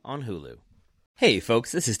 stream on Hulu. Hey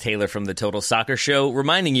folks, this is Taylor from the Total Soccer Show,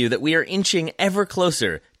 reminding you that we are inching ever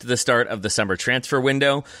closer to the start of the summer transfer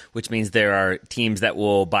window, which means there are teams that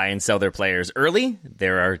will buy and sell their players early,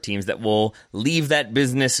 there are teams that will leave that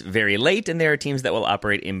business very late, and there are teams that will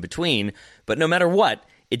operate in between. But no matter what,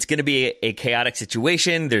 it's going to be a chaotic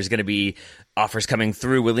situation. There's going to be offers coming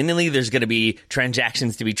through willy-nilly. There's going to be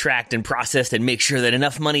transactions to be tracked and processed and make sure that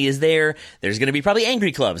enough money is there. There's going to be probably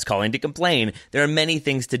angry clubs calling to complain. There are many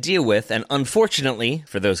things to deal with, and unfortunately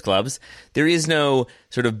for those clubs, there is no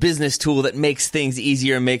sort of business tool that makes things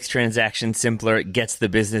easier, makes transactions simpler, gets the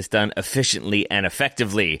business done efficiently and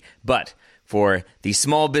effectively. But for the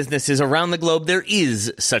small businesses around the globe, there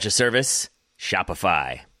is such a service,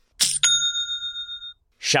 Shopify.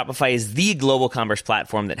 Shopify is the global commerce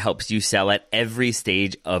platform that helps you sell at every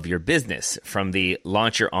stage of your business, from the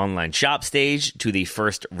launch your online shop stage to the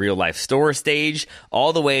first real-life store stage,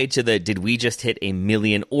 all the way to the did we just hit 1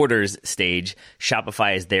 million orders stage.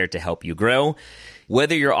 Shopify is there to help you grow.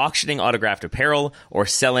 Whether you're auctioning autographed apparel or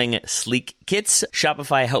selling sleek kits,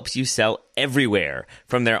 Shopify helps you sell everywhere.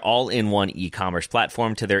 From their all-in-one e-commerce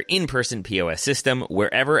platform to their in-person POS system,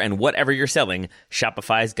 wherever and whatever you're selling,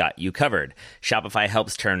 Shopify's got you covered. Shopify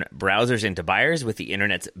helps turn browsers into buyers with the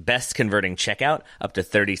internet's best converting checkout, up to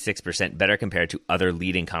 36% better compared to other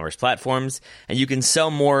leading commerce platforms. And you can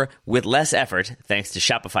sell more with less effort thanks to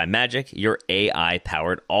Shopify Magic, your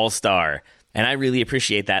AI-powered all-star. And I really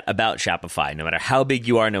appreciate that about Shopify. No matter how big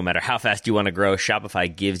you are, no matter how fast you want to grow,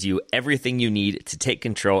 Shopify gives you everything you need to take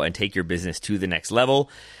control and take your business to the next level.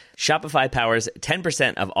 Shopify powers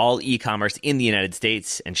 10% of all e-commerce in the United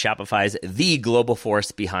States, and Shopify's the global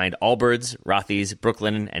force behind Allbirds, Rothy's,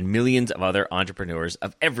 Brooklinen, and millions of other entrepreneurs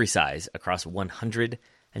of every size across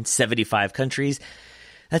 175 countries.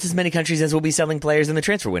 That's as many countries as will be selling players in the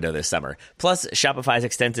transfer window this summer. Plus, Shopify's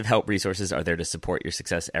extensive help resources are there to support your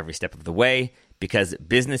success every step of the way, because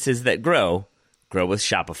businesses that grow with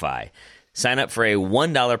Shopify. Sign up for a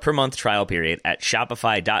 $1 per month trial period at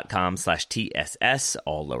shopify.com/TSS,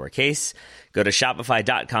 all lowercase. Go to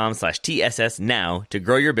shopify.com/TSS now to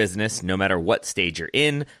grow your business no matter what stage you're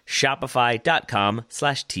in.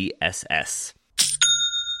 Shopify.com/TSS.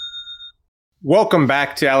 Welcome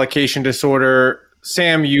back to Allocation Disorder.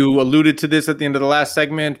 Sam, you alluded to this at the end of the last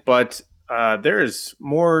segment, but there is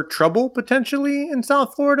more trouble potentially in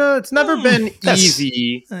South Florida. It's never been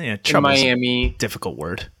easy in Miami. Difficult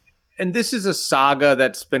word. And this is a saga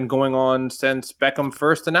that's been going on since Beckham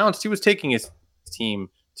first announced he was taking his team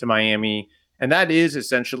to Miami. And that is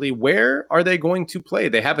essentially, where are they going to play?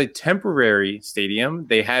 They have a temporary stadium.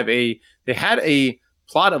 They had a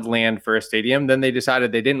plot of land for a stadium. Then they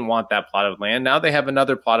decided they didn't want that plot of land. Now they have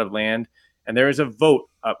another plot of land. And there is a vote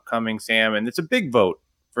upcoming, Sam. And it's a big vote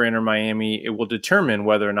for Inter Miami. It will determine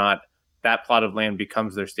whether or not that plot of land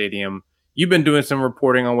becomes their stadium. You've been doing some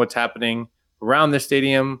reporting on what's happening around the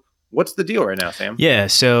stadium. What's the deal right now, Sam? Yeah,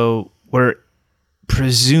 so we're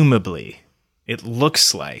presumably, it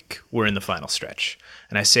looks like we're in the final stretch.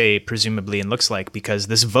 And I say presumably and looks like because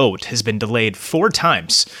this vote has been delayed 4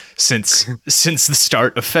 times since the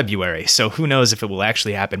start of February. So who knows if it will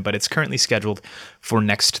actually happen, but it's currently scheduled for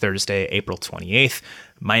next Thursday, April 28th.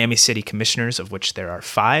 Miami City Commissioners, of which there are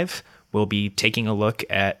 5, will be taking a look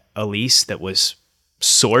at a lease that was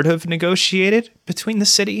sort of negotiated between the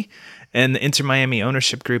city and the Inter Miami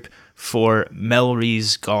ownership group for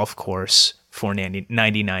Melreese Golf Course for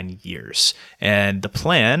 99 years. And the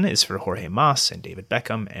plan is for Jorge Mas and David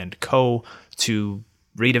Beckham and co. to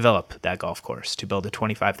redevelop that golf course, to build a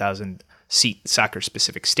 25,000 seat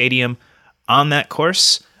soccer-specific stadium on that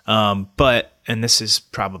course. But, and this is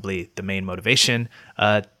probably the main motivation,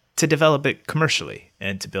 to develop it commercially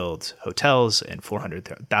and to build hotels and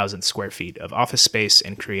 400,000 square feet of office space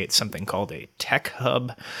and create something called a tech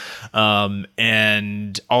hub,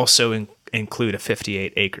 and also include a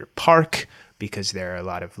 58-acre park, because there are a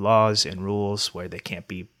lot of laws and rules where they can't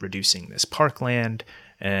be reducing this parkland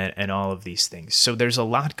and all of these things. So there's a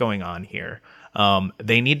lot going on here.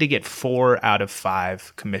 They need to get 4 out of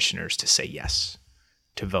 5 commissioners to say yes,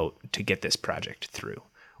 to vote to get this project through.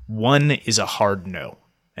 1 is a hard no,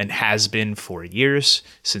 and has been for years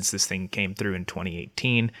since this thing came through in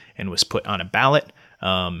 2018 and was put on a ballot,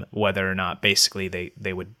 whether or not basically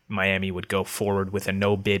Miami would go forward with a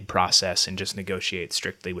no bid process and just negotiate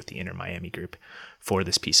strictly with the Inter Miami group for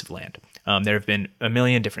this piece of land. There have been a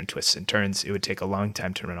million different twists and turns. It would take a long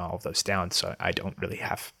time to run all of those down, so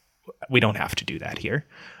we don't have to do that here.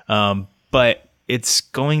 But it's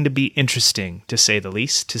going to be interesting, to say the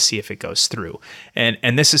least, to see if it goes through.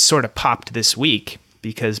 And this has sort of popped this week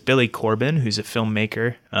because Billy Corbin, who's a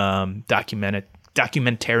filmmaker,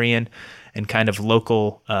 documentarian, and kind of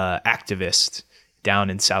local activist down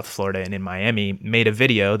in South Florida and in Miami, made a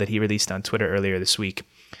video that he released on Twitter earlier this week,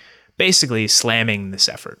 basically slamming this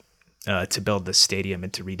effort to build this stadium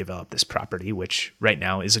and to redevelop this property, which right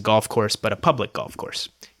now is a golf course, but a public golf course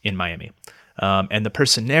in Miami. And the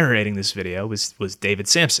person narrating this video was David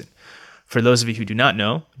Sampson. For those of you who do not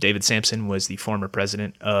know, David Sampson was the former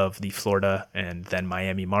president of the Florida and then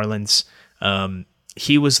Miami Marlins.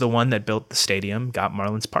 He was the one that built the stadium, got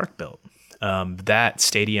Marlins Park built. That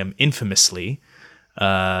stadium infamously,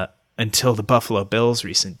 until the Buffalo Bills'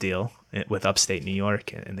 recent deal with upstate New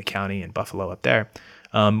York and the county and Buffalo up there,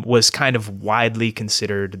 was kind of widely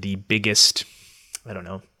considered the biggest, I don't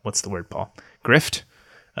know, what's the word, Paul? Grift?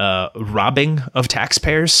 Robbing of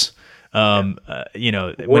taxpayers.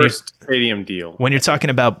 Worst stadium deal. When you're talking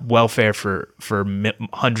about welfare for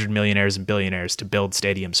 100 millionaires and billionaires to build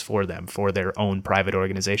stadiums for them, for their own private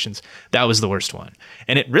organizations, that was the worst one.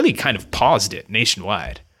 And it really kind of paused it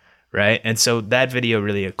nationwide, right? And so that video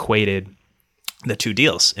really equated the two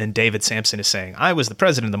deals. And David Sampson is saying, I was the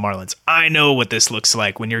president of the Marlins. I know what this looks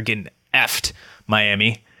like when you're getting effed,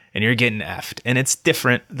 Miami, and you're getting effed. And it's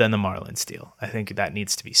different than the Marlins deal. I think that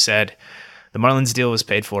needs to be said. The Marlins deal was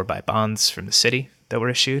paid for by bonds from the city that were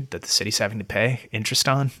issued, that the city's having to pay interest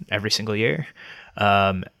on every single year.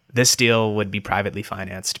 This deal would be privately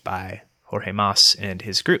financed by Jorge Mas and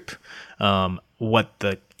his group. What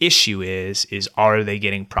the issue is are they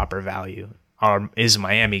getting proper value? Is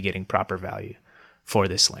Miami getting proper value for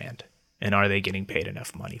this land? And are they getting paid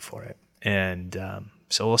enough money for it? And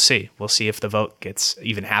So we'll see. We'll see if the vote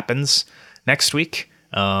even happens next week.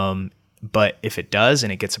 But if it does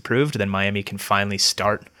and it gets approved, then Miami can finally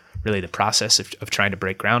start really the process of trying to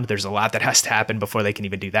break ground. There's a lot that has to happen before they can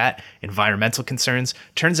even do that. Environmental concerns.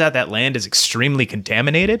 Turns out that land is extremely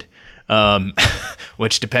contaminated,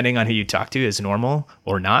 which depending on who you talk to is normal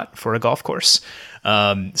or not for a golf course.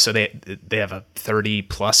 So they have a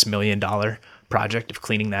 $30+ million project of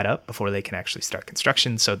cleaning that up before they can actually start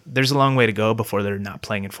construction. So there's a long way to go before they're not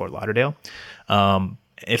playing in Fort Lauderdale.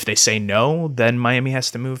 If they say no, then Miami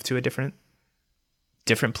has to move to a different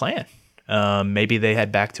plan. Maybe they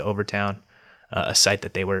head back to Overtown, a site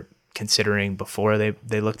that they were considering before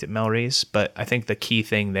they looked at Melreese. But I think the key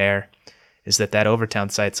thing there is that Overtown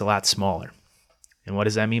site's a lot smaller. And what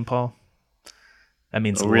does that mean, Paul? That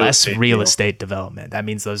means less real estate development. That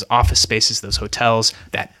means those office spaces, those hotels,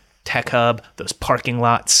 that tech hub, those parking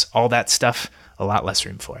lots, all that stuff, a lot less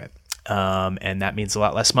room for it. And that means a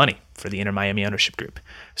lot less money for the Inter Miami ownership group.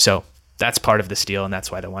 So that's part of this deal, and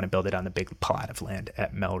that's why they want to build it on the big plot of land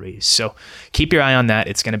at Melreese. So keep your eye on that.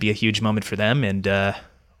 It's going to be a huge moment for them, and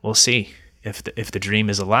we'll see if the dream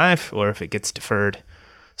is alive or if it gets deferred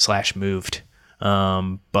 / moved.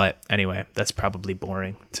 But anyway, that's probably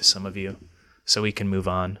boring to some of you. So we can move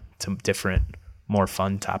on to different, more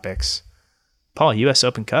fun topics. Paul, U.S.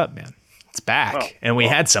 Open Cup, man. It's back. And we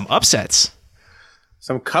had some upsets.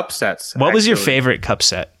 Some cup sets. What was your favorite cup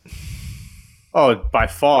set? Oh, by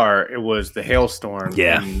far, it was the Hailstorm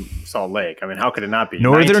in Salt Lake. I mean, how could it not be?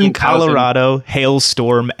 Northern Colorado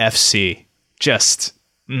Hailstorm FC. Just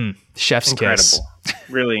chef's kiss.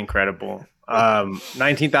 Really incredible.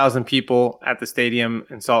 19,000 people at the stadium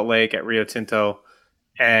in Salt Lake at Rio Tinto.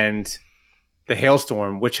 And the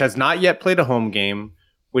Hailstorm, which has not yet played a home game,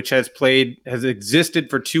 which has existed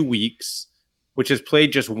for 2 weeks, which has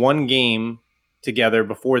played just one game together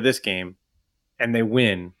before this game, and they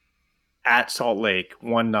win at Salt Lake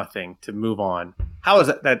 1-0 to move on. How is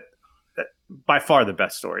that by far the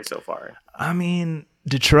best story so far? I mean,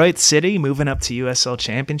 Detroit City moving up to USL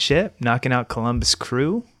Championship, knocking out Columbus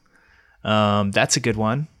Crew. That's a good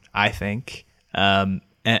one, I think. And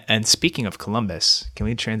speaking of Columbus, can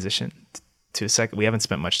we transition to a second? We haven't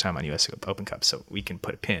spent much time on US Open Cup, so we can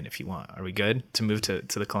put a pin if you want. Are we good to move to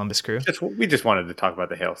the Columbus Crew? We just wanted to talk about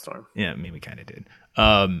the Hailstorm. Yeah, I mean, we kind of did.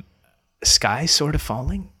 Sky sort of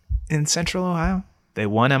falling in Central Ohio. They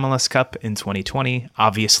won MLS Cup in 2020.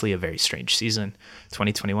 Obviously, a very strange season.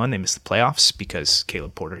 2021, they missed the playoffs because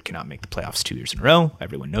Caleb Porter cannot make the playoffs 2 years in a row.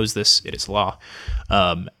 Everyone knows this. It is law.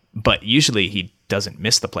 But usually, he doesn't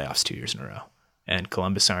miss the playoffs 2 years in a row. And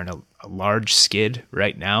Columbus are in a large skid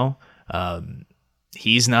right now.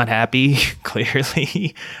 He's not happy,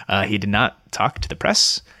 clearly. He did not talk to the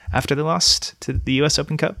press after they lost to the U.S.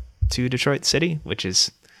 Open Cup to Detroit City, which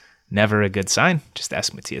is never a good sign. Just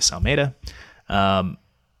ask Matias Almeida. Paul,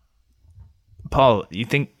 you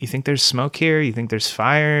think there's smoke here? You think there's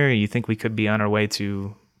fire? You think we could be on our way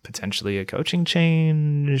to potentially a coaching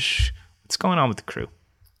change? What's going on with the Crew?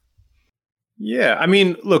 Yeah, I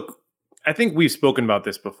mean, look, I think we've spoken about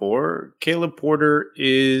this before. Caleb Porter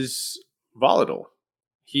is volatile.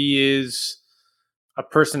 He is a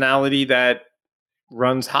personality that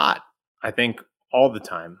runs hot, I think, all the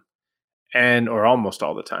time, or almost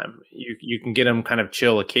all the time. You can get him kind of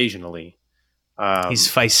chill occasionally. He's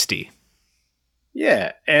feisty.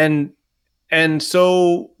 Yeah, and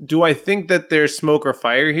so do I think that there's smoke or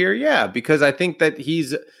fire here? Yeah, because I think that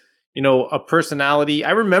he's, a personality.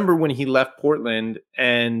 I remember when he left Portland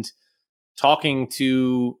and talking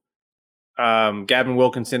to Gavin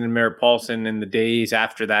Wilkinson and Merritt Paulson in the days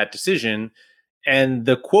after that decision, and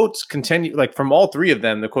the quotes continue, like from all three of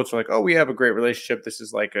them, the quotes were like, "Oh, we have a great relationship. This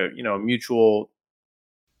is like a mutual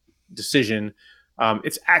decision."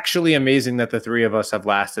 It's actually amazing that the three of us have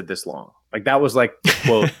lasted this long. Like that was like the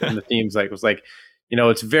quote, and the themes was like,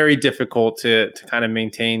 it's very difficult to kind of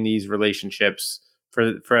maintain these relationships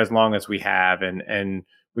for as long as we have, and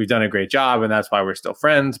we've done a great job, and that's why we're still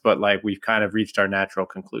friends. But like we've kind of reached our natural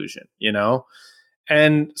conclusion,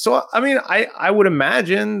 And so, I mean, I would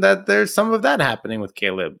imagine that there's some of that happening with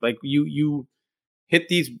Caleb. Like you hit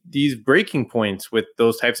these breaking points with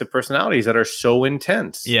those types of personalities that are so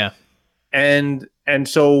intense. Yeah. And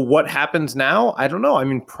so what happens now? I don't know. I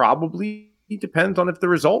mean, probably depends on if the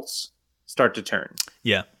results start to turn.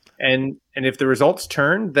 Yeah. And if the results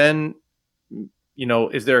turn, then,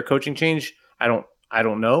 is there a coaching change? I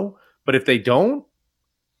don't know. But if they don't,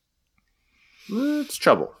 it's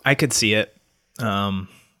trouble. I could see it. I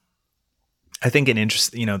think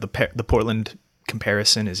the Portland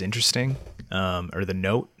comparison is interesting, or the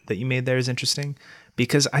note that you made there is interesting,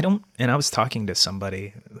 because I was talking to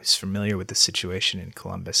somebody who's familiar with the situation in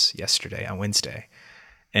Columbus on Wednesday,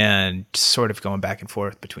 and sort of going back and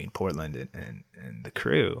forth between Portland and the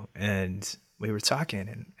Crew. And we were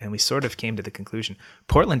talking and we sort of came to the conclusion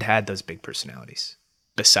Portland had those big personalities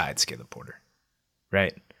besides Caleb Porter,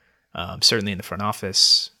 right? Certainly in the front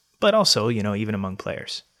office, but also, even among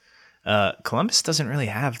players. Columbus doesn't really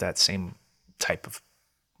have that same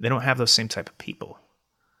they don't have those same type of people,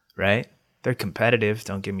 right? They're competitive,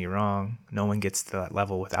 don't get me wrong. No one gets to that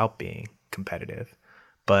level without being competitive.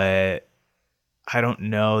 But I don't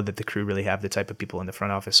know that the Crew really have the type of people in the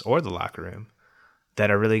front office or the locker room that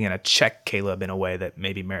are really going to check Caleb in a way that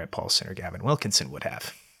maybe Merritt Paulson or Gavin Wilkinson would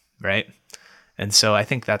have, right? And so I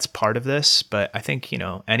think that's part of this. But I think,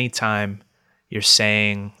 anytime you're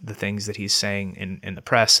saying the things that he's saying in the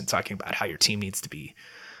press and talking about how your team needs to be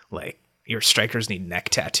like, your strikers need neck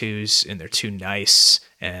tattoos and they're too nice,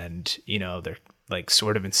 and they're like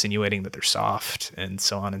sort of insinuating that they're soft and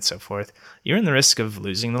so on and so forth, you're in the risk of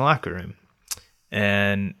losing the locker room.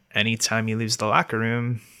 And anytime you lose the locker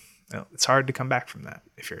room, it's hard to come back from that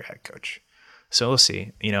if you're a head coach. So we'll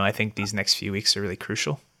see. I think these next few weeks are really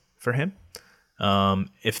crucial for him.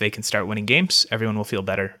 If they can start winning games, everyone will feel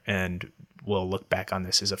better and we'll look back on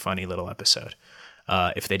this as a funny little episode.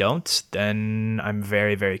 If they don't, then I'm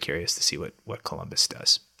very, very curious to see what Columbus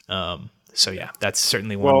does. So yeah, that's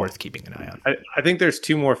certainly one worth keeping an eye on. I think there's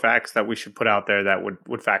two more facts that we should put out there that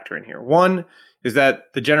would factor in here. One is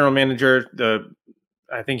that the general manager,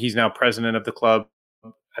 I think he's now president of the club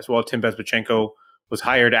as well, Tim Bezbatchenko, was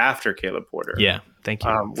hired after Caleb Porter. Yeah, thank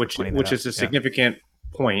you. Which is a significant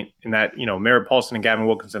point in that, Merritt Paulson and Gavin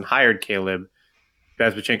Wilkinson hired Caleb.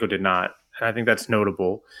 Bezbatchenko did not. And I think that's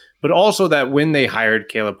notable. But also that when they hired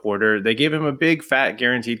Caleb Porter, they gave him a big, fat,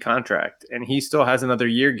 guaranteed contract. And he still has another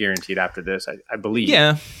year guaranteed after this, I believe.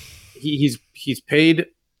 Yeah. He's paid,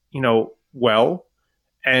 well.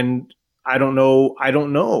 And I don't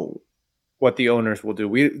know what the owners will do.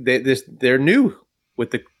 They're new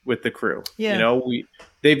with the Crew. Yeah.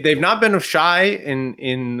 They've not been shy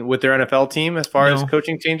in with their NFL team as far as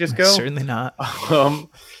coaching changes go. Certainly not.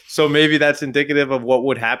 So maybe that's indicative of what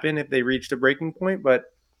would happen if they reached a breaking point. But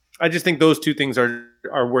I just think those two things are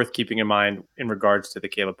worth keeping in mind in regards to the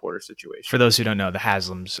Caleb Porter situation. For those who don't know, the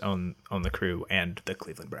Haslams own the Crew and the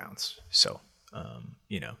Cleveland Browns. So,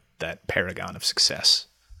 that paragon of success,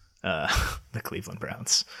 the Cleveland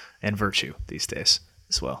Browns, and virtue these days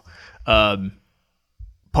as well.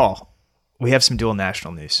 Paul, we have some dual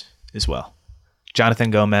national news as well.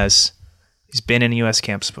 Jonathan Gomez, he's been in U.S.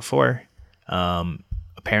 camps before,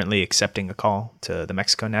 apparently accepting a call to the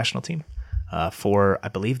Mexico national team for, I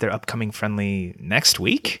believe, their upcoming friendly next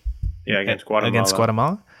week. Yeah, against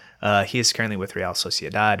Guatemala. He is currently with Real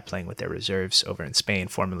Sociedad, playing with their reserves over in Spain,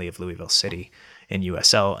 formerly of Louisville City in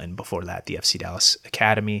USL, and before that, the FC Dallas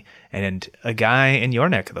Academy. And a guy in your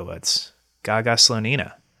neck of the woods, Gaga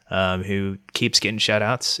Slonina, who keeps getting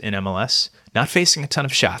shutouts in MLS, not facing a ton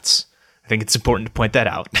of shots. I think it's important to point that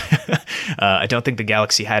out. I don't think the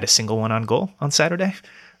Galaxy had a single one on goal on Saturday,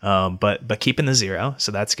 but keeping the zero,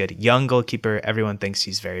 so that's good. Young goalkeeper. Everyone thinks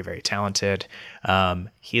he's very, very talented.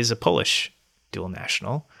 He is a Polish dual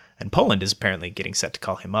national, and Poland is apparently getting set to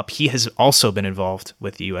call him up. He has also been involved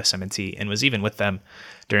with the USMNT and was even with them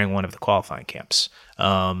during one of the qualifying camps.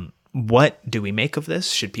 What do we make of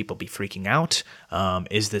this? Should people be freaking out?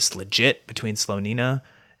 Is this legit between Slonina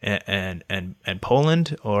and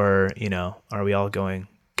Poland, or are we all going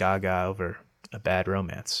gaga over a bad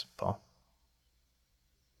romance, Paul?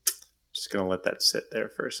 Just gonna let that sit there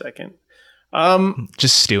for a second.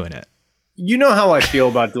 Just stewing it. You know how I feel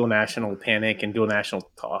about dual national panic and dual national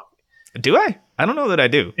talk. Do I? I don't know that I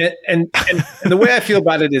do. And the way I feel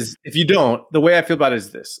about it is, if you don't, the way I feel about it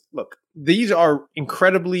is this. Look, these are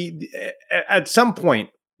incredibly, at some point,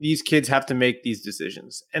 these kids have to make these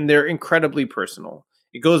decisions, and they're incredibly personal.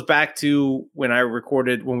 It goes back to when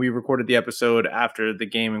we recorded the episode after the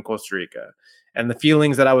game in Costa Rica, and the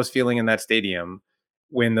feelings that I was feeling in that stadium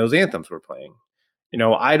when those anthems were playing.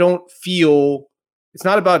 I don't feel, it's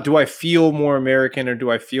not about do I feel more American or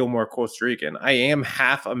do I feel more Costa Rican. I am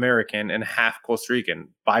half American and half Costa Rican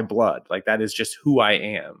by blood. Like, that is just who I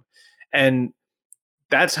am. And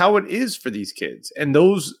that's how it is for these kids. And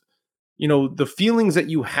those, the feelings that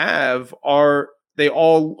you have they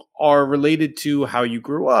all are related to how you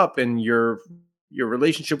grew up and your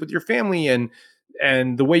relationship with your family and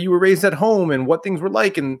the way you were raised at home and what things were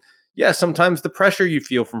like. And yeah, sometimes the pressure you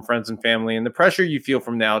feel from friends and family and the pressure you feel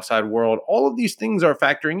from the outside world, all of these things are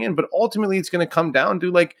factoring in, but ultimately it's going to come down to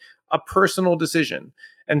like a personal decision.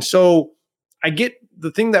 And so I get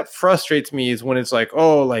the thing that frustrates me is when it's like,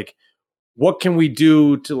 oh, like, what can we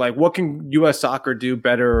do to like, what can U.S. soccer do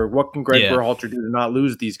better? Or what can Greg Berhalter do to not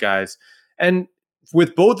lose these guys? And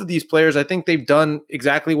with both of these players, I think they've done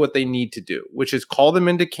exactly what they need to do, which is call them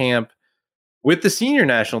into camp with the senior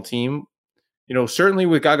national team. Certainly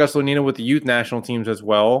with Gaga Slonina with the youth national teams as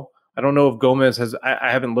well. I don't know if Gomez has, I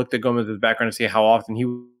haven't looked at Gomez's background to see how often he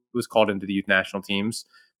was called into the youth national teams,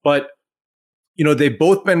 but they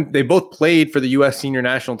both played for the U.S. senior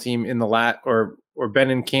national team in the or been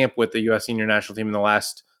in camp with the U.S. senior national team in the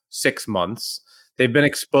last 6 months. They've been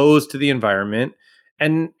exposed to the environment,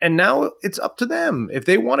 and now it's up to them if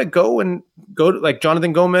they want to go to, like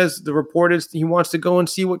Jonathan Gomez. The report is he wants to go and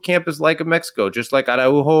see what camp is like in Mexico, just like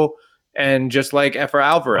Araujo and just like Efra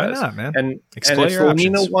Alvarez. Why not, man? And if Slonina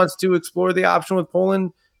Slonina wants to explore the option with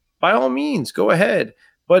Poland, by all means, go ahead.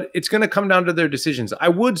 But it's going to come down to their decisions. I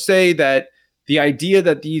would say that the idea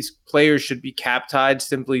that these players should be cap-tied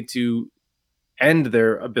simply to end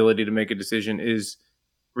their ability to make a decision is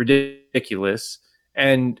ridiculous.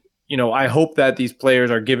 And, I hope that these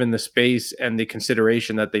players are given the space and the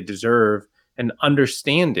consideration that they deserve and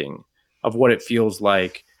understanding of what it feels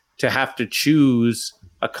like to have to choose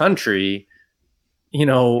a country.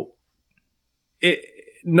 No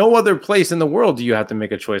other place in the world do you have to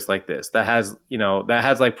make a choice like this that has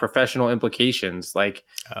like professional implications. Like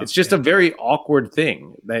it's just a very awkward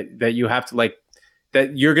thing that you have to like,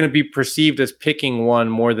 that you're going to be perceived as picking one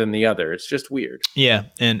more than the other. It's just weird. Yeah.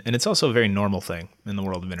 And it's also a very normal thing in the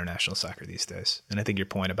world of international soccer these days. And I think your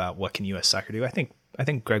point about what can U.S. soccer do, I think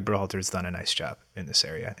Greg Berhalter has done a nice job in this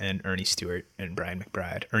area, and Ernie Stewart and Brian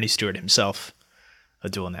McBride. Ernie Stewart himself, a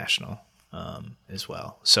dual national as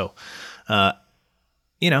well. So,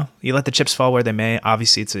 you let the chips fall where they may.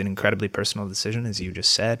 Obviously, it's an incredibly personal decision, as you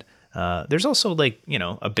just said. There's also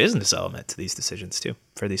a business element to these decisions too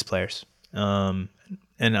for these players.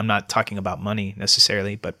 And I'm not talking about money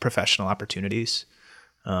necessarily, but professional opportunities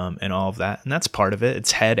and all of that. And that's part of it.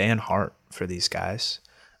 It's head and heart for these guys.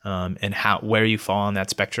 And where you fall on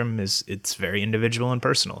that spectrum it's very individual and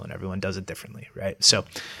personal, and everyone does it differently, right? So,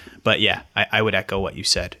 but yeah, I would echo what you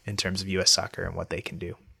said in terms of U.S. soccer and what they can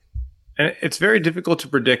do. And it's very difficult to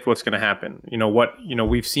predict what's going to happen.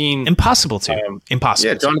 We've seen impossible to.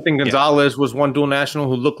 Yeah, Jonathan Gonzalez was one dual national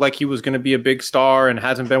who looked like he was going to be a big star and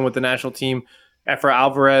hasn't been with the national team. Efra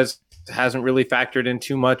Alvarez hasn't really factored in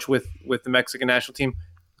too much with the Mexican national team.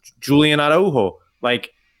 Julian Araujo, could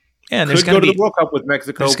go to the World Cup with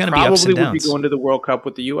Mexico. Probably would be going to the World Cup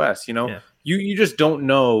with the U.S. You just don't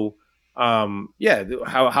know.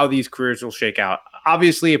 How these careers will shake out.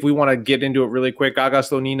 Obviously, if we want to get into it really quick, Gaga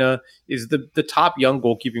Slonina is the top young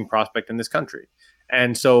goalkeeping prospect in this country,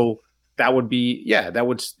 and so that would be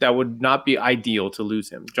that would not be ideal to lose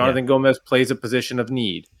him. Jonathan Gomez plays a position of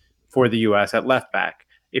need for the U.S. at left back.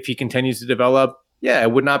 If he continues to develop,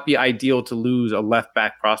 it would not be ideal to lose a left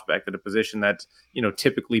back prospect at a position that's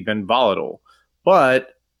typically been volatile, but.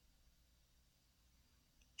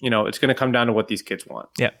 It's going to come down to what these kids want.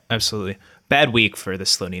 Yeah, absolutely. Bad week for the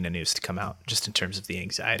Slonina news to come out, just in terms of the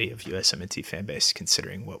anxiety of USMNT fan base,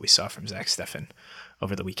 considering what we saw from Zach Steffen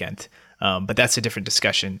over the weekend. But that's a different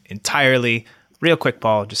discussion entirely. Real quick,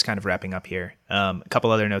 Paul, just kind of wrapping up here. A couple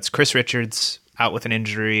other notes. Chris Richards out with an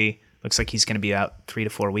injury. Looks like he's going to be out 3 to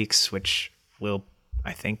 4 weeks, which will,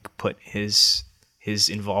 I think, put his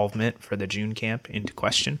involvement for the June camp into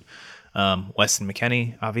question. Weston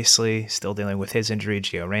McKennie, obviously, still dealing with his injury.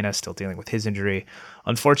 Gio Reyna still dealing with his injury.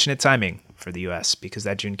 Unfortunate timing for the U.S. because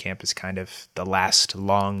that June camp is kind of the last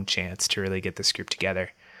long chance to really get this group together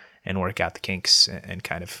and work out the kinks and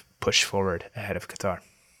kind of push forward ahead of Qatar.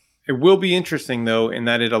 It will be interesting, though, in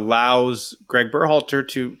that it allows Greg Berhalter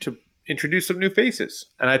to introduce some new faces.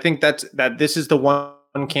 And I think that this is the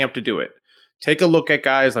one camp to do it. Take a look at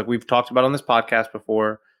guys like we've talked about on this podcast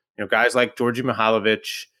before, guys like Georgi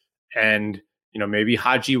Mihailovic, and maybe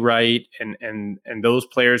Haji Wright and those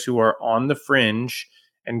players who are on the fringe,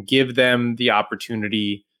 and give them the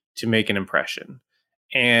opportunity to make an impression.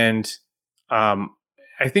 And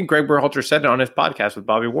I think Greg Berhalter said it on his podcast with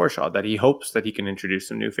Bobby Warshaw that he hopes that he can introduce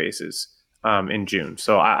some new faces in June.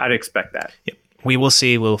 So I'd expect that. Yep. We will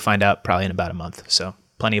see. We'll find out probably in about a month. So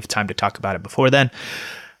plenty of time to talk about it before then.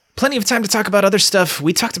 Plenty of time to talk about other stuff.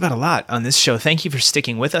 We talked about a lot on this show. Thank you for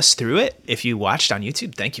sticking with us through it. If you watched on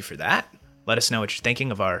YouTube, thank you for that. Let us know what you're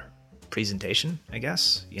thinking of our presentation, I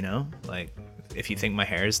guess. If you think my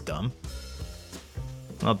hair is dumb,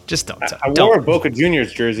 well, just don't. I wore a Boca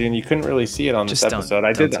Juniors jersey, and you couldn't really see it on this episode.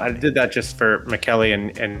 I did that just for McKelly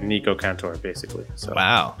and Nico Cantor, basically. So.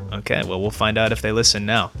 Wow. Okay. Well, we'll find out if they listen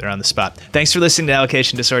now. They're on the spot. Thanks for listening to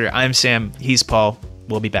Allocation Disorder. I'm Sam. He's Paul.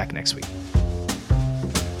 We'll be back next week.